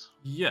updates?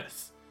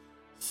 Yes.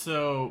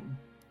 So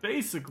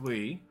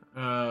basically,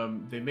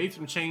 they made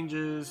some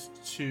changes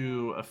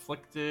to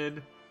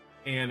Afflicted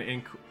and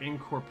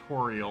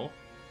Incorporeal,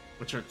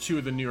 which are two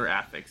of the newer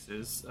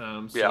affixes.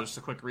 Just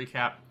a quick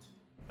recap.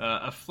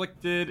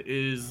 Afflicted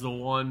is the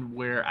one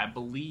where I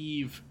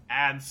believe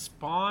adds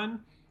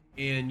spawn,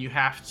 and you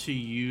have to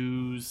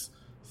use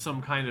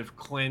some kind of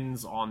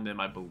cleanse on them,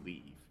 I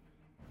believe.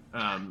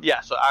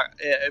 So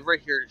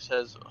right here it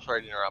says,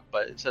 sorry to interrupt,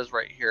 but it says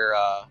right here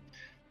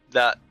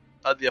that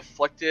the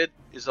Afflicted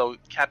is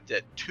capped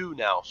at 2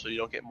 now, so you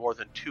don't get more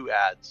than 2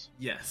 ads.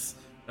 Yes.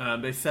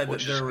 They said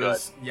that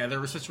there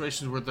were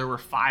situations where there were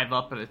 5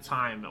 up at a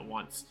time at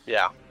once.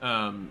 Yeah.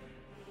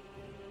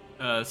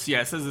 It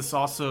says this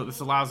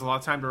allows a lot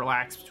of time to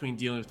relax between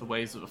dealing with the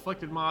waves of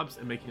afflicted mobs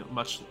and making it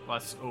much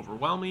less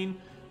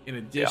overwhelming. In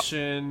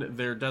addition,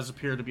 there does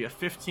appear to be a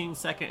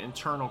 15-second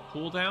internal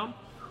cooldown,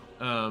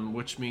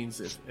 which means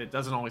it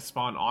doesn't always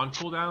spawn on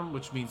cooldown,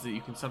 which means that you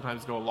can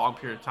sometimes go a long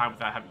period of time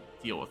without having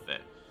to deal with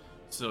it.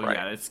 So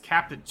it's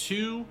capped at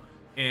 2,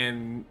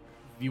 and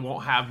you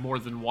won't have more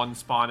than one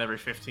spawn every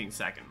 15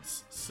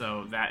 seconds.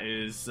 So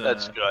that's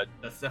good.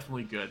 That's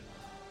definitely good.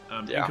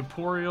 Yeah.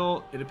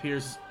 Incorporeal, it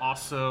appears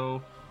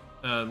also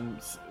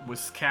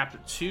was capped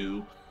at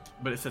 2,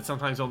 but it said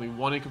sometimes only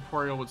one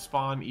incorporeal would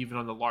spawn, even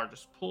on the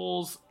largest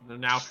pools. There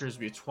now appears to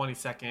be a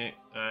 20-second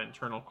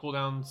internal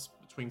cooldowns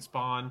between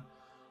spawn.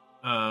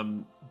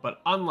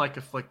 But unlike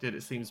Afflicted,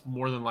 it seems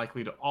more than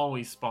likely to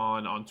always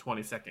spawn on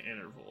 20-second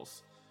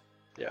intervals.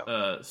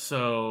 Yeah.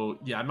 So,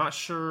 yeah, I'm not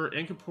sure.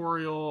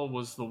 Incorporeal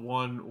was the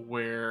one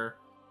where...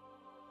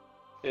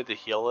 You had to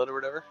heal it or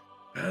whatever?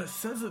 It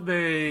says that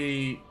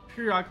they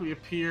periodically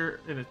appear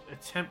in an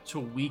attempt to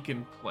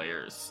weaken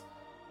players.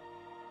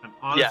 I'm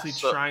honestly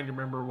trying to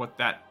remember what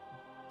that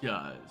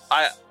does.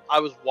 I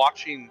was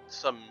watching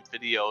some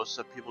videos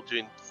of people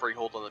doing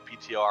freehold on the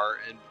PTR,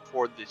 and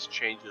before these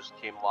changes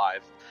came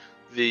live,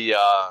 the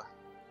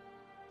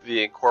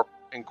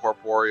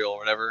incorporeal or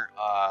whatever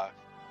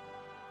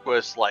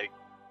was like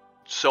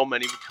so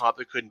many would come up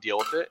they couldn't deal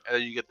with it, and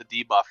then you get the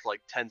debuff for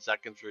like 10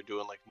 seconds where you're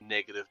doing like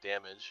negative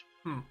damage.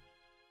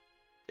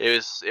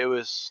 It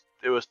was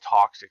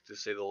toxic to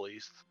say the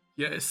least.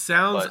 Yeah, it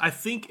sounds. I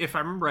think if I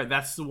remember right,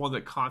 that's the one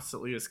that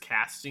constantly is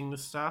casting the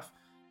stuff,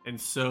 and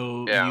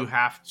so you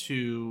have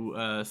to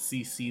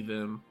CC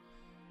them.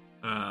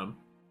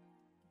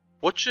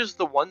 Which is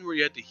the one where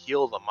you had to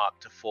heal them up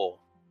to full?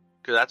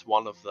 Because that's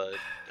one of the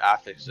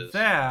affixes.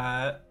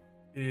 That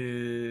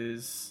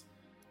is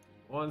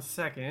 1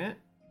 second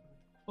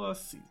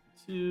plus season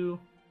 2.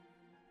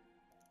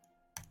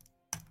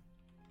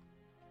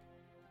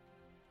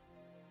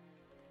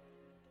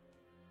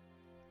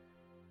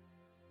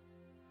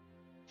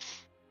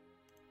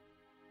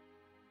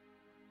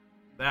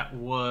 That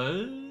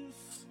was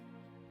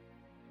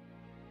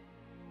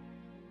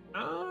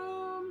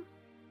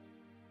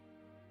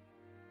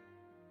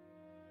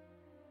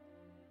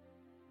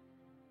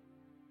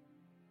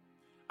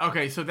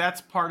okay, so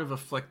that's part of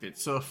Afflicted.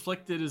 So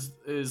Afflicted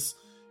is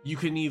you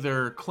can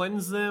either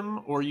cleanse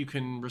them or you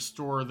can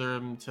restore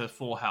them to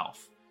full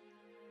health.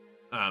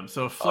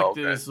 So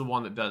Afflicted is the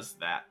one that does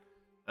that.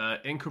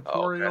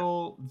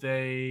 Incorporeal,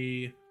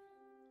 they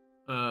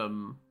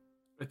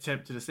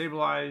attempt to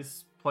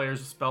destabilize players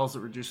with spells that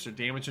reduce their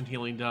damage and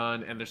healing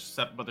done, and they're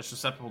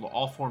susceptible to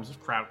all forms of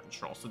crowd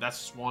control. So that's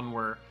just one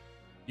where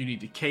you need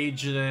to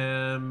cage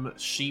them,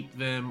 sheep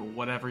them,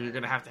 whatever. You're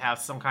going to have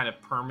some kind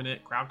of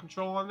permanent crowd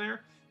control on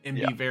there, and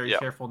be very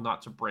careful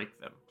not to break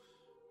them.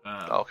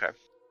 Okay.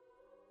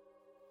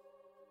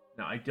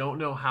 Now, I don't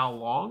know how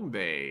long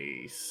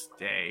they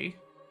stay.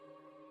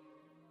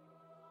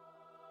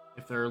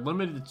 If they're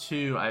limited to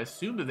 2, I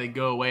assume that they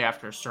go away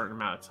after a certain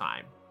amount of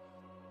time.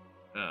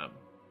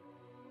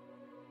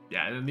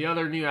 Yeah, and then the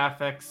other new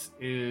affix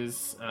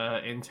is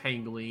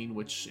Entangling,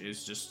 which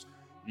is just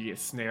you get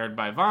snared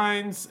by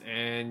vines,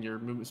 and your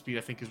movement speed,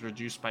 I think, is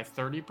reduced by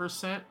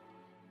 30%,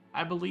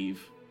 I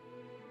believe.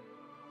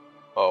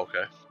 Oh,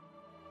 okay.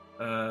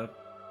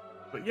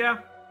 But yeah,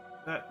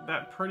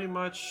 that pretty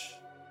much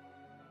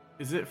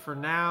is it for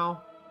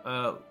now.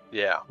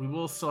 Yeah. We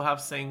will still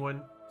have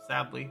Sanguine,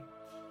 sadly.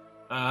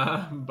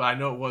 But I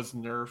know it was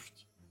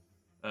nerfed.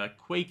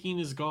 Quaking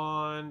is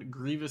gone.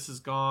 Grievous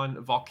is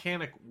gone.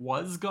 Volcanic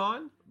was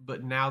gone,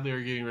 but now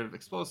they're getting rid of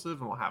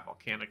Explosive and we'll have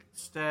Volcanic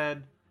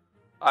instead.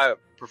 I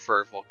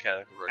prefer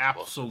Volcanic over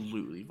Explosive.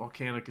 Absolutely.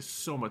 Volcanic is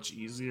so much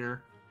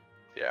easier.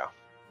 Yeah.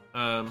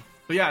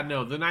 But yeah,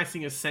 no, the nice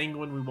thing is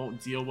Sanguine we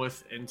won't deal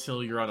with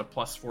until you're at a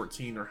plus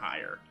 14 or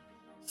higher.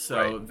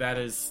 So that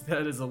is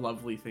a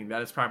lovely thing.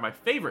 That is probably my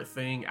favorite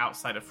thing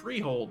outside of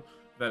Freehold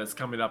that is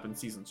coming up in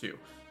Season 2,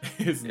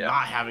 is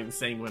not having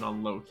Sanguine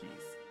on low keys.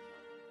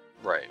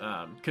 Right.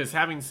 Because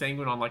having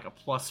Sanguine on like a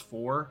plus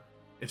 4,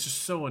 it's just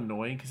so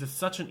annoying because it's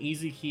such an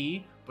easy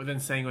key, but then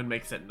Sanguine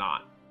makes it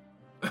not.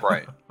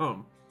 Right.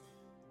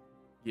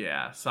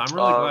 Yeah, so I'm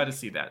really glad to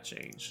see that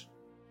change.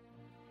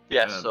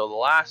 Yeah, so the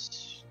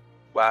last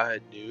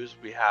Wowhead news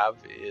we have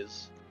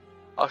is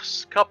a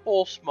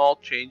couple small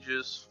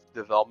changes,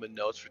 development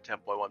notes for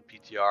 10.1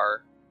 PTR,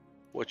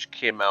 which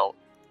came out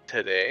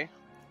today.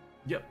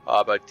 Yep.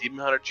 About Demon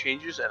Hunter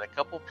changes and a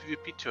couple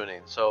PvP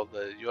tuning. So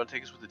you want to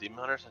take us with the Demon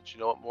Hunter since you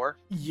know it more?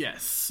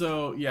 Yes.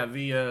 So yeah,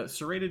 the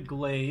Serrated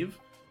Glaive,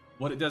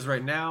 what it does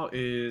right now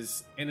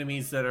is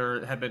enemies that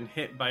have been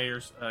hit by your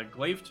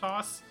Glaive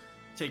Toss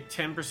take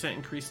 10%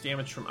 increased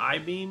damage from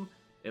I-Beam.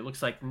 It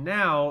looks like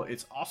now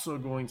it's also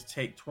going to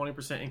take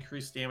 20%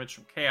 increased damage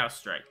from Chaos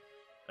Strike.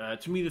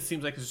 To me, this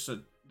seems like it's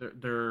just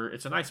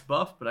it's a nice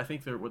buff, but I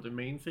think what the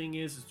main thing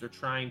is they're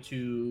trying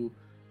to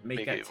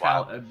make that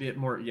talent a bit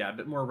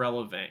more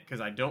relevant,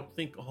 because I don't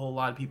think a whole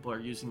lot of people are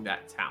using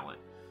that talent.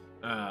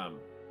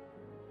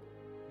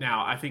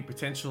 Now, I think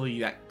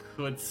potentially that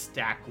could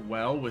stack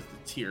well with the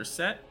tier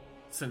set,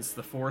 since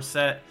the 4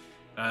 set,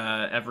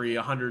 every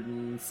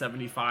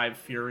 175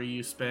 Fury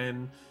you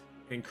spend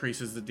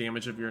increases the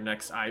damage of your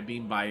next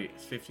I-Beam by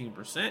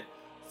 15%.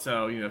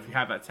 So, if you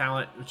have that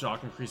talent, which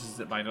also increases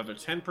it by another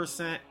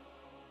 10%,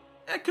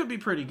 that could be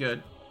pretty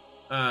good.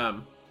 Yeah,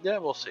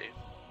 we'll see.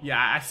 Yeah,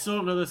 I still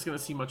don't know there's going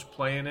to see much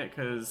play in it,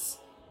 because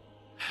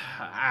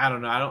I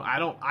don't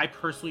know. I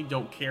personally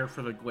don't care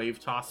for the glaive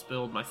toss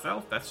build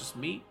myself. That's just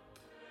me.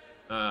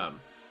 But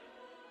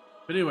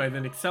anyway,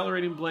 then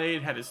Accelerating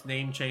Blade had its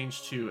name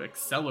changed to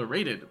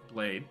Accelerated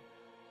Blade.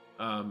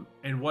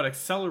 And what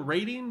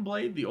Accelerating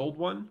Blade, the old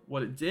one,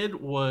 what it did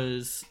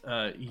was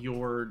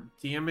your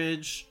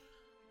damage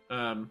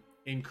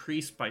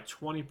increased by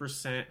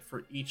 20%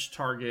 for each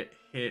target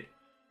hit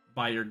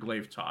by your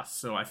glaive toss.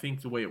 So I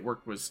think the way it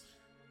worked was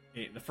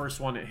the first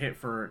one it hit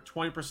for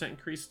 20%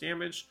 increased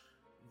damage,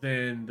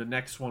 then the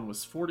next one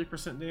was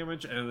 40%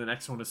 damage, and the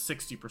next one was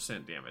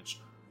 60% damage.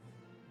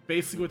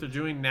 Basically what they're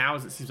doing now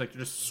is it seems like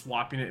they're just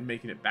swapping it and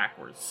making it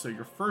backwards. So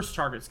your first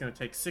target is going to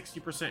take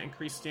 60%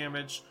 increased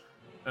damage,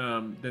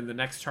 then the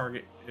next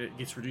target it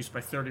gets reduced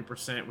by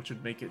 30%, which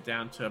would make it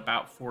down to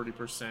about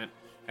 40%,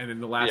 and then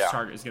the last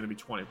target is going to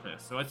be 20%.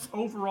 So it's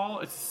overall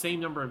it's the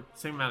same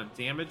amount of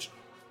damage.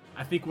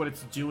 I think what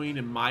it's doing,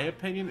 in my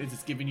opinion, is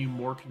it's giving you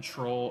more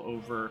control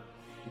over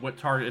what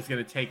target is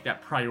going to take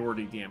that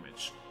priority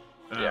damage,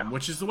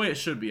 which is the way it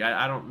should be.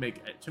 To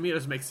me, it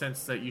doesn't make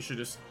sense that you should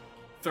just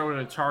throw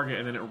it at a target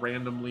and then it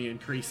randomly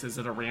increases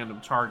at a random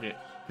target,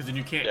 because then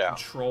you can't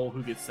control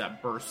who gets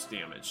that burst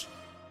damage.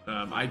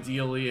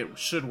 Ideally, it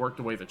should work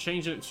the way they're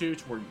changing it to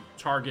where you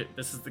target,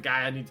 this is the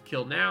guy I need to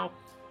kill now,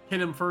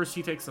 hit him first,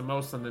 he takes the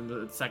most, and then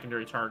the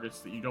secondary targets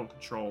that you don't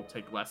control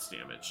take less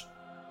damage.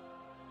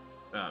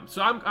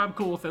 So I'm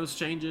cool with those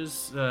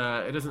changes.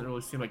 It doesn't really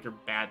seem like they're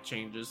bad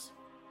changes.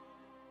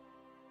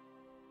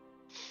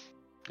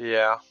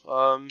 Yeah.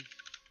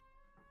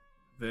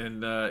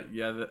 Then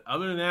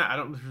other than that, I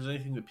don't know if there's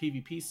anything the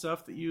PvP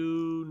stuff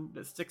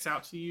that sticks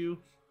out to you.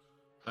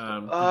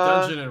 The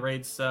dungeon and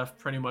raid stuff,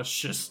 pretty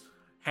much just,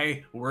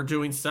 hey, we're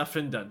doing stuff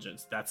in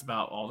dungeons. That's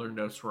about all their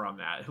notes were on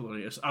that. It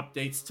literally just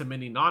updates to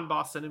many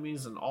non-boss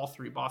enemies and all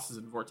 3 bosses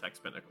in Vortex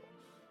Pinnacle.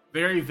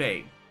 Very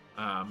vague.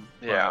 But,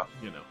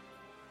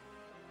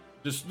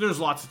 there's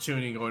lots of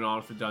tuning going on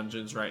with the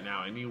dungeons right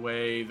now.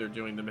 Anyway, they're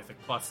doing the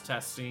Mythic Plus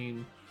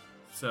testing,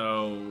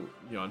 so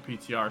on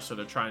PTR, so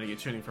they're trying to get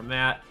tuning from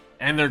that,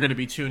 and they're going to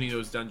be tuning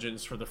those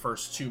dungeons for the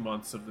first 2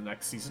 months of the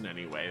next season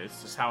anyway.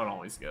 It's just how it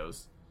always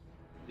goes.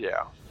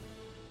 Yeah.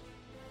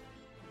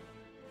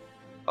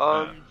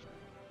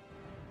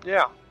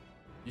 Yeah.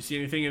 You see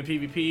anything in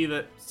PvP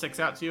that sticks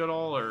out to you at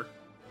all, or?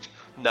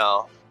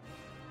 No.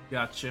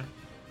 Gotcha.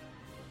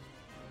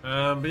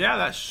 But yeah,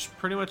 that's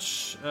pretty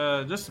much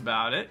just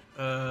about it.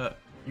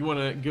 You want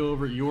to go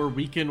over your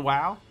weekend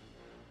WoW?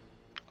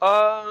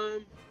 A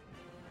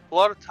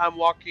lot of time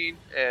walking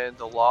and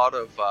a lot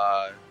of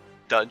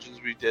dungeons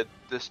we did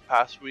this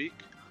past week.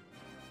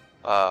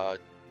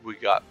 We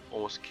got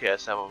almost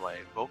KSM on my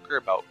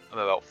Invoker. I'm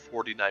about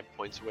 49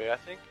 points away, I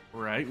think.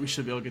 Right, we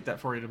should be able to get that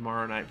for you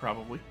tomorrow night,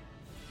 probably.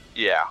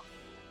 Yeah.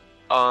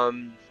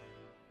 I'm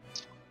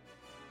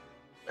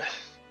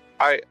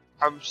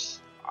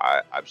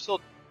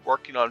still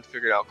working on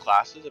figuring out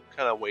classes. I'm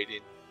kind of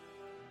waiting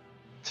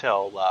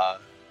till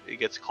it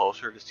gets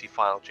closer to see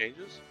final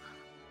changes.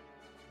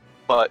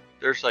 But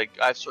there's I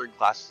have certain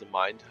classes in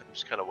mind. I'm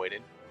just kind of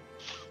waiting.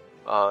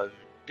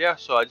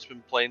 So I just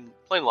been playing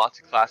lots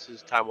of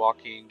classes, time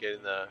walking,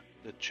 getting the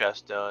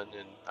chest done,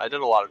 and I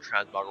did a lot of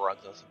transmog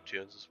runs on some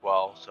tunes as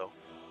well. So,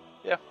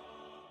 yeah.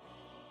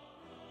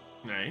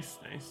 Nice.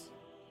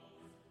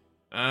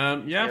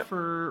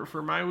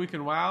 For my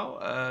weekend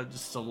WoW,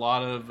 just a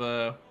lot of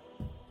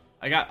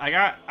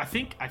I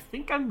think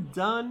I'm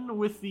done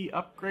with the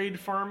upgrade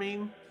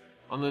farming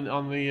on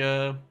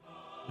the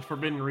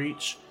Forbidden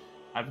Reach.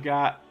 I've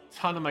got a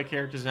ton of my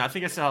characters now. I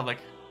think I still have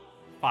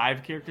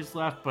 5 characters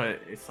left,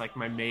 but it's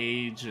my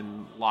mage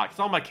and lock. It's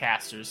all my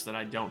casters that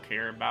I don't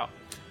care about.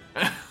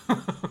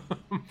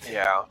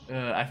 Yeah.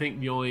 I think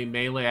the only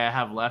melee I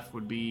have left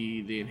would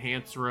be the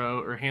enhanced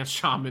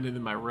shaman and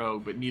then my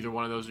rogue, but neither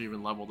one of those are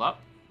even leveled up.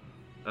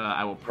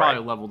 I will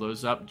probably level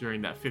those up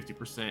during that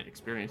 50%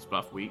 experience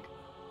buff week.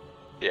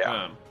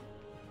 Yeah.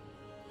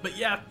 But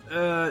yeah,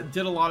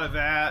 did a lot of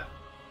that.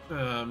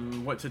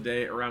 Went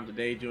around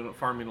today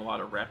farming a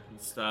lot of rep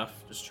and stuff,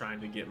 just trying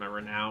to get my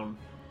renown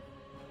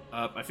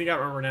up. I think I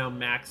got my renown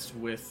maxed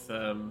with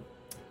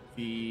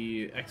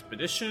the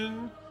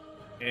expedition,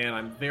 and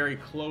I'm very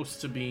close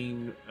to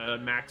being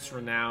max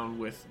renown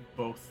with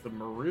both the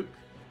Maruk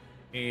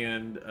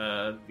and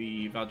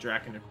the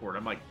Valdrakken Accord.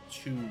 I'm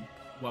 2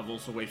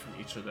 levels away from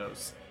each of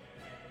those.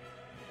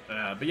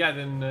 But yeah,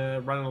 then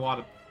running a lot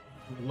of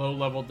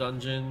low-level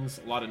dungeons,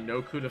 a lot of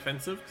no-coup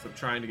defensive, because I'm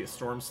trying to get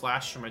Storm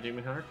Slash for my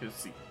Demon Hunter, because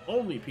it's the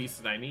only piece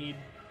that I need,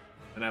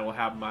 and I will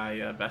have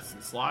my best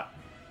in slot.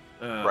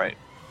 Right.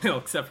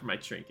 Except for my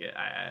trinket.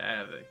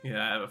 I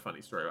have a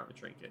funny story about my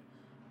trinket.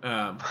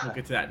 We'll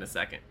get to that in a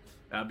second.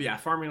 But yeah,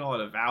 farming a lot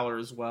of Valor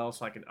as well,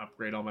 so I can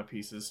upgrade all my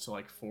pieces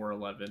to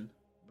 411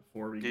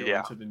 before we go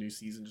into the new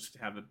season, just to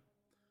have the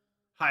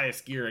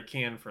highest gear I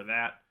can for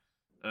that.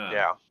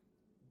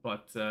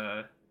 But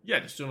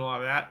just doing a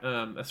lot of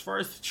that. As far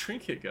as the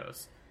trinket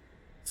goes,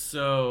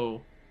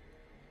 so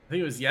I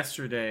think it was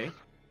yesterday,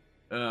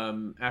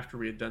 after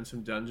we had done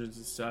some dungeons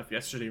and stuff,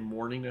 yesterday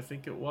morning I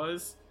think it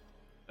was,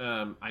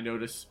 I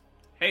noticed,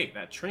 hey,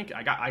 that trinket,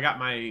 I got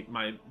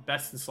my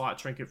best in slot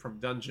trinket from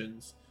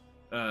Dungeons.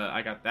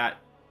 I got that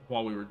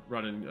while we were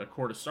running a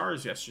Court of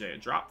Stars yesterday.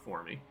 It dropped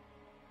for me.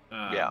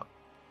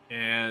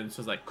 And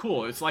so it's like,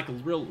 cool. It's like a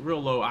real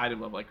low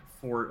item level, like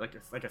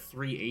a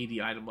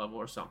 380 item level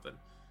or something.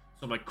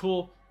 So I'm like,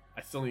 cool.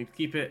 I still need to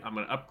keep it. I'm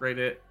gonna upgrade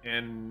it,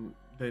 and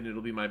then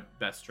it'll be my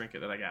best trinket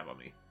that I have on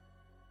me.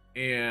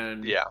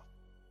 And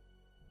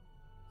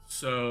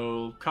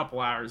so a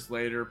couple hours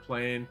later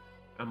playing,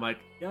 I'm like,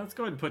 yeah, let's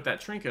go ahead and put that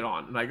trinket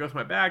on. And I go to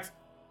my bags,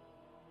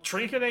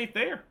 trinket ain't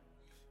there.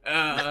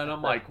 And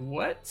I'm like,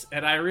 what?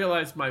 And I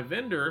realized my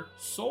vendor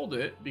sold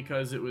it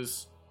because it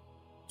was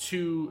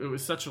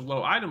such a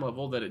low item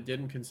level that it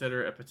didn't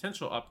consider a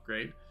potential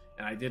upgrade,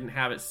 and I didn't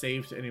have it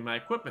saved to any of my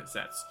equipment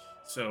sets.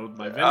 So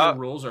my vendor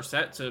rules are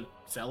set to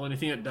sell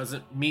anything that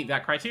doesn't meet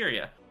that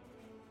criteria.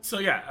 So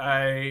yeah,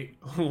 I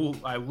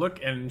look,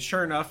 and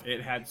sure enough,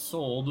 it had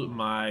sold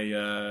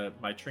my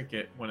my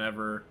trinket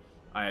whenever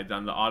I had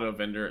done the auto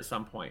vendor at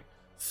some point.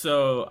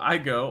 So I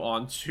go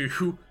on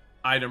to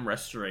item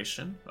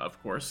restoration, of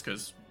course,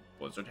 because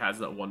Blizzard has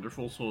that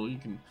wonderful tool. You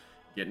can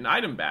get an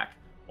item back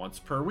once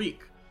per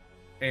week.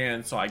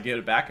 And so I get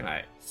it back, and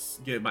I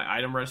get my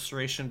item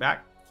restoration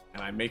back,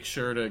 and I make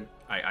sure to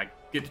I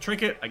get the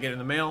trinket, I get it in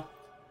the mail,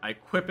 I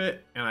equip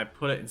it, and I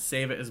put it and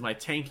save it as my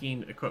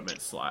tanking equipment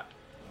slot.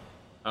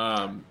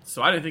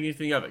 So I didn't think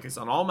anything of it, because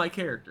on all my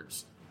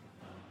characters,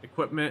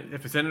 equipment,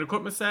 if it's in an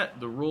equipment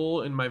set, the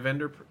rule in my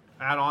vendor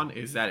add-on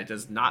is that it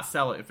does not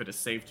sell it if it is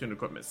saved to an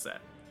equipment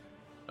set.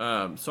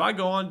 So I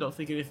go on, don't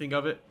think anything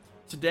of it.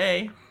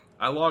 Today,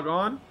 I log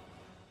on,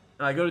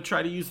 and I go to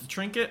try to use the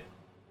trinket,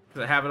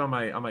 because I have it on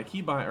my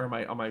keybind, or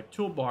on my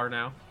toolbar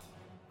now.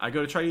 I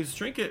go to try to use the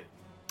trinket,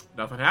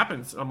 nothing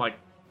happens. I'm like,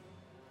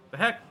 the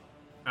heck?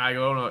 And I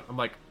go, I'm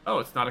like, oh,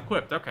 it's not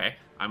equipped. Okay,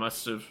 I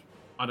must have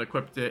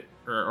unequipped it,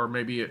 or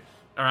maybe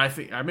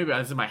maybe I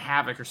was in my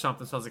Havoc or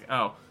something. So I was like,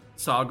 oh,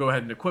 so I'll go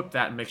ahead and equip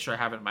that and make sure I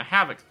have it in my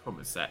Havoc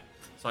equipment set.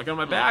 So I go to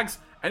my bags,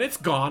 and it's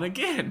gone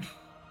again.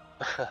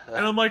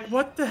 And I'm like,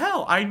 what the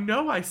hell? I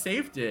know I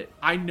saved it.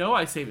 I know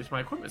I saved it to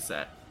my equipment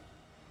set.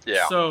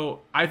 Yeah.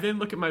 So I then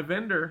look at my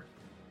vendor,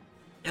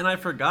 and I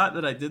forgot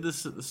that I did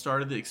this at the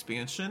start of the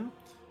expansion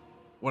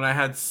when I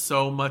had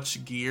so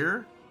much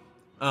gear,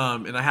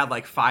 and I had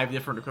like 5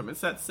 different equipment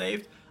sets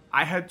saved.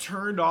 I had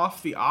turned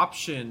off the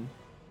option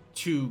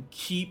to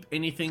keep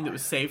anything that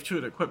was saved to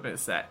an equipment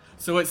set.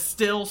 So it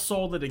still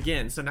sold it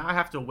again. So now I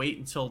have to wait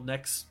until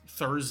next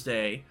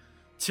Thursday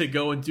to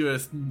go and do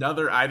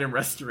another item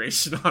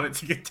restoration on it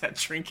to get that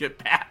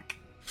trinket back.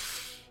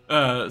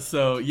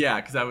 So yeah,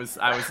 because I was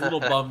a little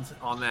bummed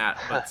on that,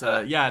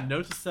 but yeah,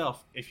 note to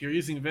self: if you're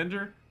using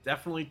vendor,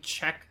 definitely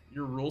check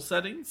your rule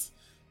settings.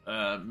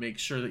 Make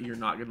sure that you're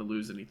not going to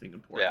lose anything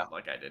important,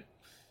 like I did.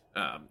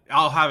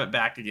 I'll have it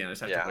back again. I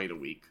just have to wait a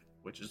week,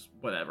 which is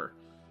whatever.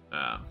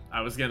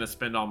 I was going to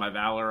spend all my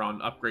valor on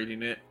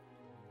upgrading it,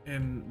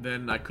 and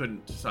then I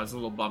couldn't, so I was a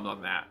little bummed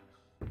on that.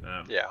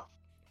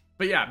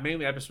 But yeah,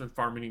 mainly I've just been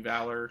farming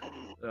valor,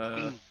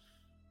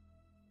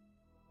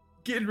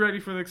 getting ready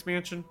for the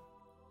expansion.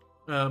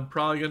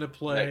 Probably gonna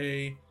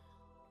play.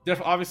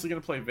 Obviously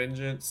gonna play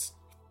Vengeance.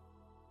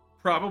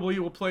 Probably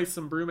will play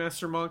some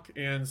Brewmaster Monk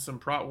and some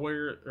Prot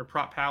Warrior or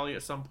Prot Pally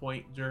at some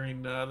point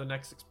during the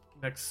next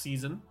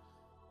season.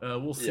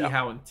 We'll see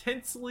how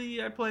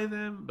intensely I play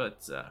them,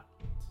 but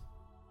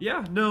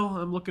yeah, no,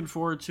 I'm looking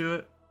forward to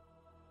it.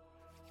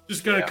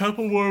 Just got a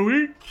couple more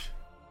weeks.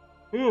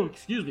 Oh,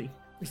 excuse me.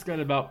 Just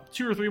got about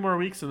 2 or 3 more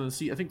weeks, and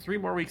then I think 3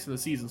 more weeks, and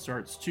the season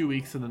starts. 2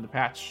 weeks, and then the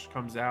patch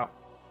comes out.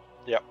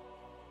 Yep.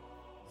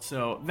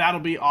 So that'll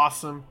be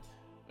awesome.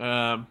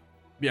 Yeah,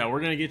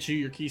 we're gonna get you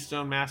your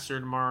Keystone Master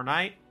tomorrow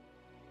night.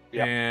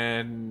 Yep.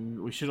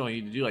 And we should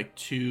only need to do like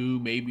 2,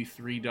 maybe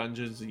 3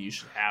 dungeons, and you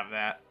should have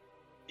that.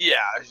 Yeah,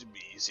 it should be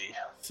easy.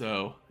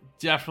 So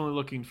definitely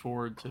looking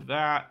forward to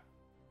that.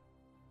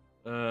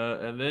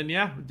 And then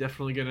yeah,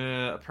 definitely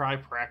gonna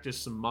probably practice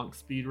some monk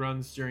speed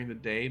runs during the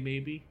day.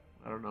 Maybe,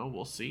 I don't know.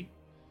 We'll see.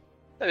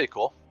 That'd be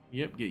cool.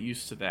 Yep, get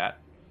used to that.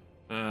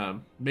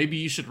 Maybe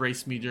you should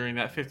race me during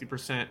that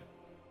 50%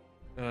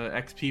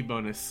 XP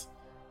bonus.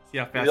 See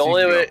how fast The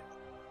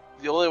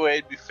only way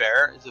it'd be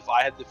fair is if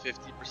I had the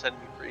 50%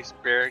 increase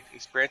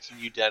experience and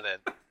you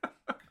didn't.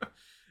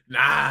 Nah,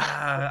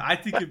 I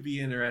think it'd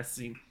be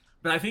interesting.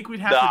 But I think we'd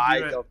have to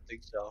do it. I don't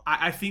think so.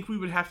 I think we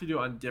would have to do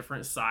it on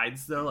different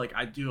sides, though. Like,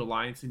 I'd do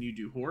Alliance and you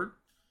do Horde.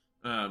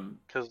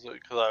 Because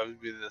I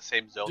would be in the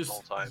same zone the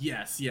whole time.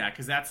 Yes, yeah,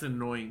 because that's an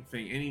annoying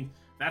thing.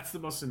 That's the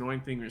most annoying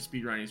thing with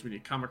speedrunning is when you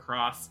come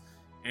across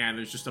and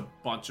there's just a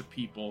bunch of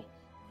people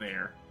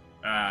there.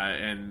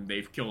 And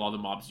they've killed all the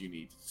mobs you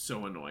need. It's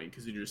so annoying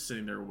because you're just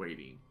sitting there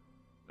waiting.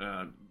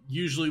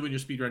 Usually when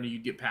you're speedrunning, you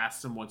get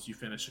past them once you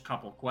finish a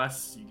couple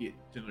quests. You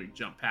generally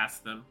jump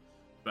past them.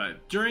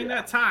 But during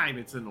that time,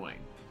 it's annoying.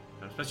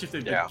 Especially if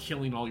they've been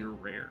killing all your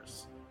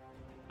rares.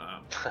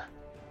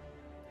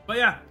 But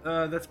yeah,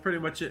 that's pretty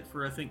much it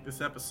for, I think,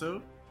 this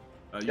episode.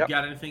 You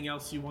got anything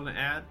else you want to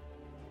add?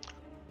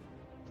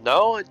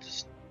 No,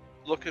 just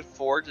looking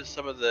forward to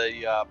some of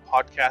the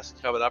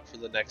podcasts coming up for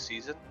the next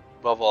season.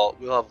 We'll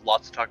have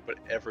lots to talk about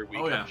every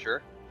week, Oh, yeah. I'm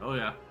sure. Oh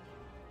yeah.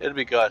 It'll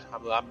be good.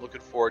 I'm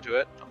looking forward to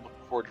it. I'm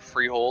looking forward to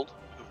Freehold.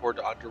 Looking forward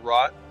to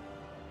Underrot.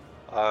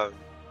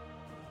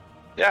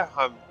 Yeah,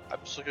 I'm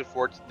just looking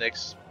forward to the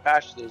next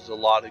patch. There's a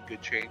lot of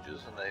good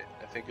changes, and I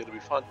think it'll be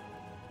fun.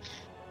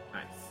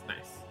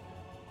 Nice.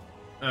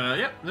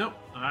 Yeah, no,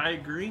 I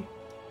agree.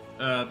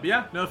 But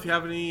yeah, no, if you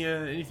have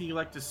anything you'd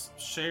like to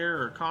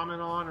share or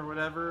comment on or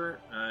whatever,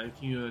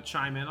 if you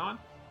chime in on,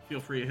 feel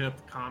free to hit up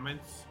the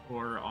comments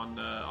or on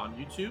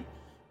YouTube.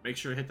 Make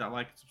sure to hit that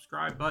like and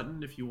subscribe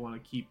button if you want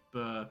to keep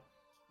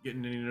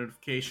getting any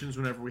notifications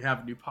whenever we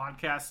have a new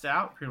podcast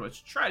out. Pretty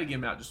much try to get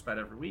them out just about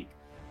every week.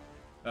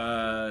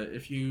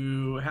 If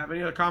you have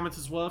any other comments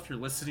as well, if you're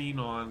listening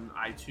on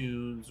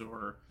iTunes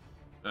or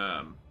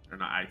not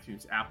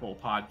iTunes, Apple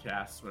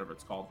Podcasts, whatever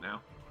it's called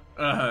now,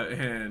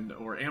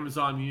 or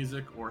Amazon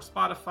Music or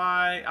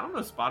Spotify. I don't know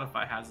if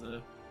Spotify has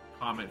a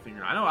comment thing.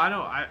 I know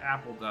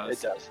Apple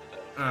does. It does.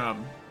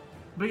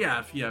 But yeah,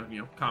 if you have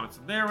comments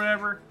in there,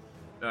 whatever,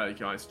 you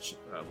can always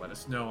let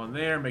us know on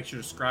there. Make sure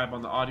to subscribe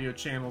on the audio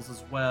channels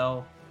as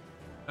well.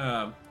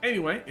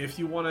 Anyway, if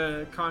you want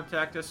to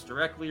contact us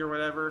directly or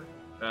whatever,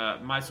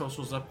 my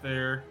socials up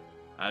there.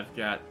 I've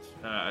got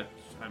I'm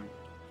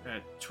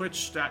at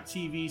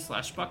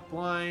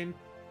twitch.tv/Buckblind.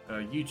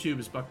 YouTube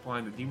is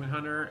Buckblind the Demon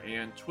Hunter,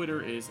 and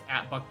Twitter is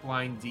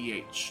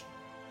 @BuckblindDH.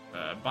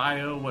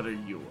 Bio, what are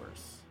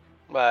yours?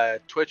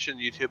 Twitch and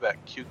YouTube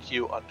at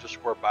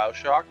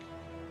QQ_Bioshock.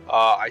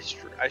 I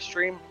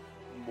stream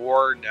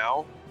more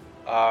now.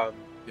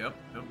 Yep.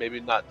 Maybe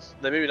not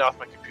with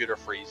my computer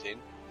freezing.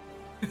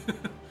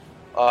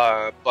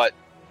 But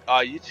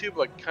YouTube,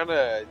 I kind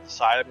of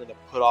decided I'm going to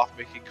put off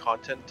making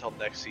content until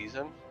next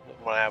season.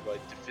 When I have a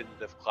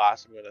definitive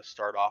class, I'm going to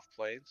start off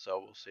playing, so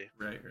we'll see.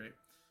 Right.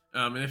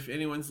 And if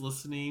anyone's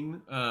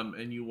listening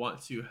and you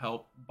want to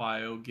help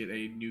Bio get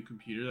a new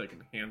computer that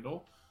can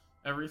handle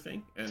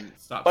everything and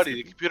stop... Buddy,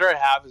 the computer I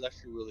have is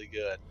actually really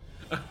good.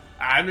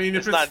 I mean,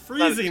 if it's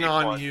freezing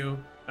on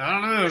you, I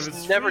don't know. If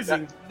it's never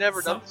freezing,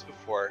 done this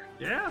before.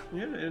 Yeah,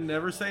 and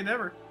never say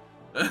never.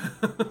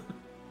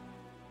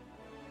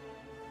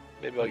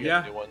 Maybe I'll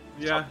get a new one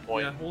at some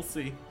point. Yeah, we'll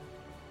see. You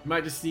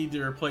might just need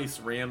to replace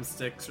RAM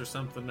sticks or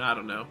something. I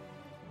don't know.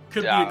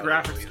 Could be a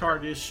graphics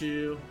card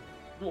issue.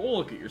 We'll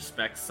look at your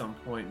specs some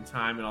point in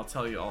time, and I'll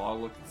tell you. I'll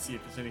look and see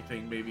if there's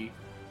anything maybe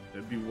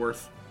that'd be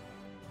worth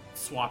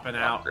swapping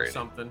out or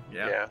something.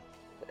 Yeah.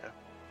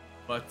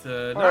 But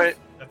right.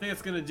 I think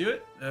it's going to do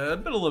it.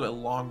 Been a little bit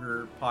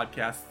longer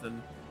podcast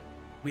than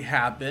we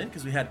have been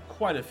because we had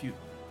quite a few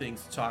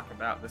things to talk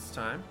about this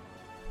time.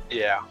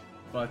 Yeah.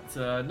 But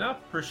no,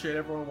 appreciate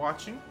everyone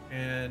watching,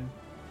 and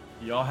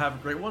y'all have a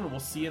great one, and we'll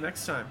see you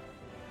next time.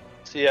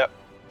 See ya.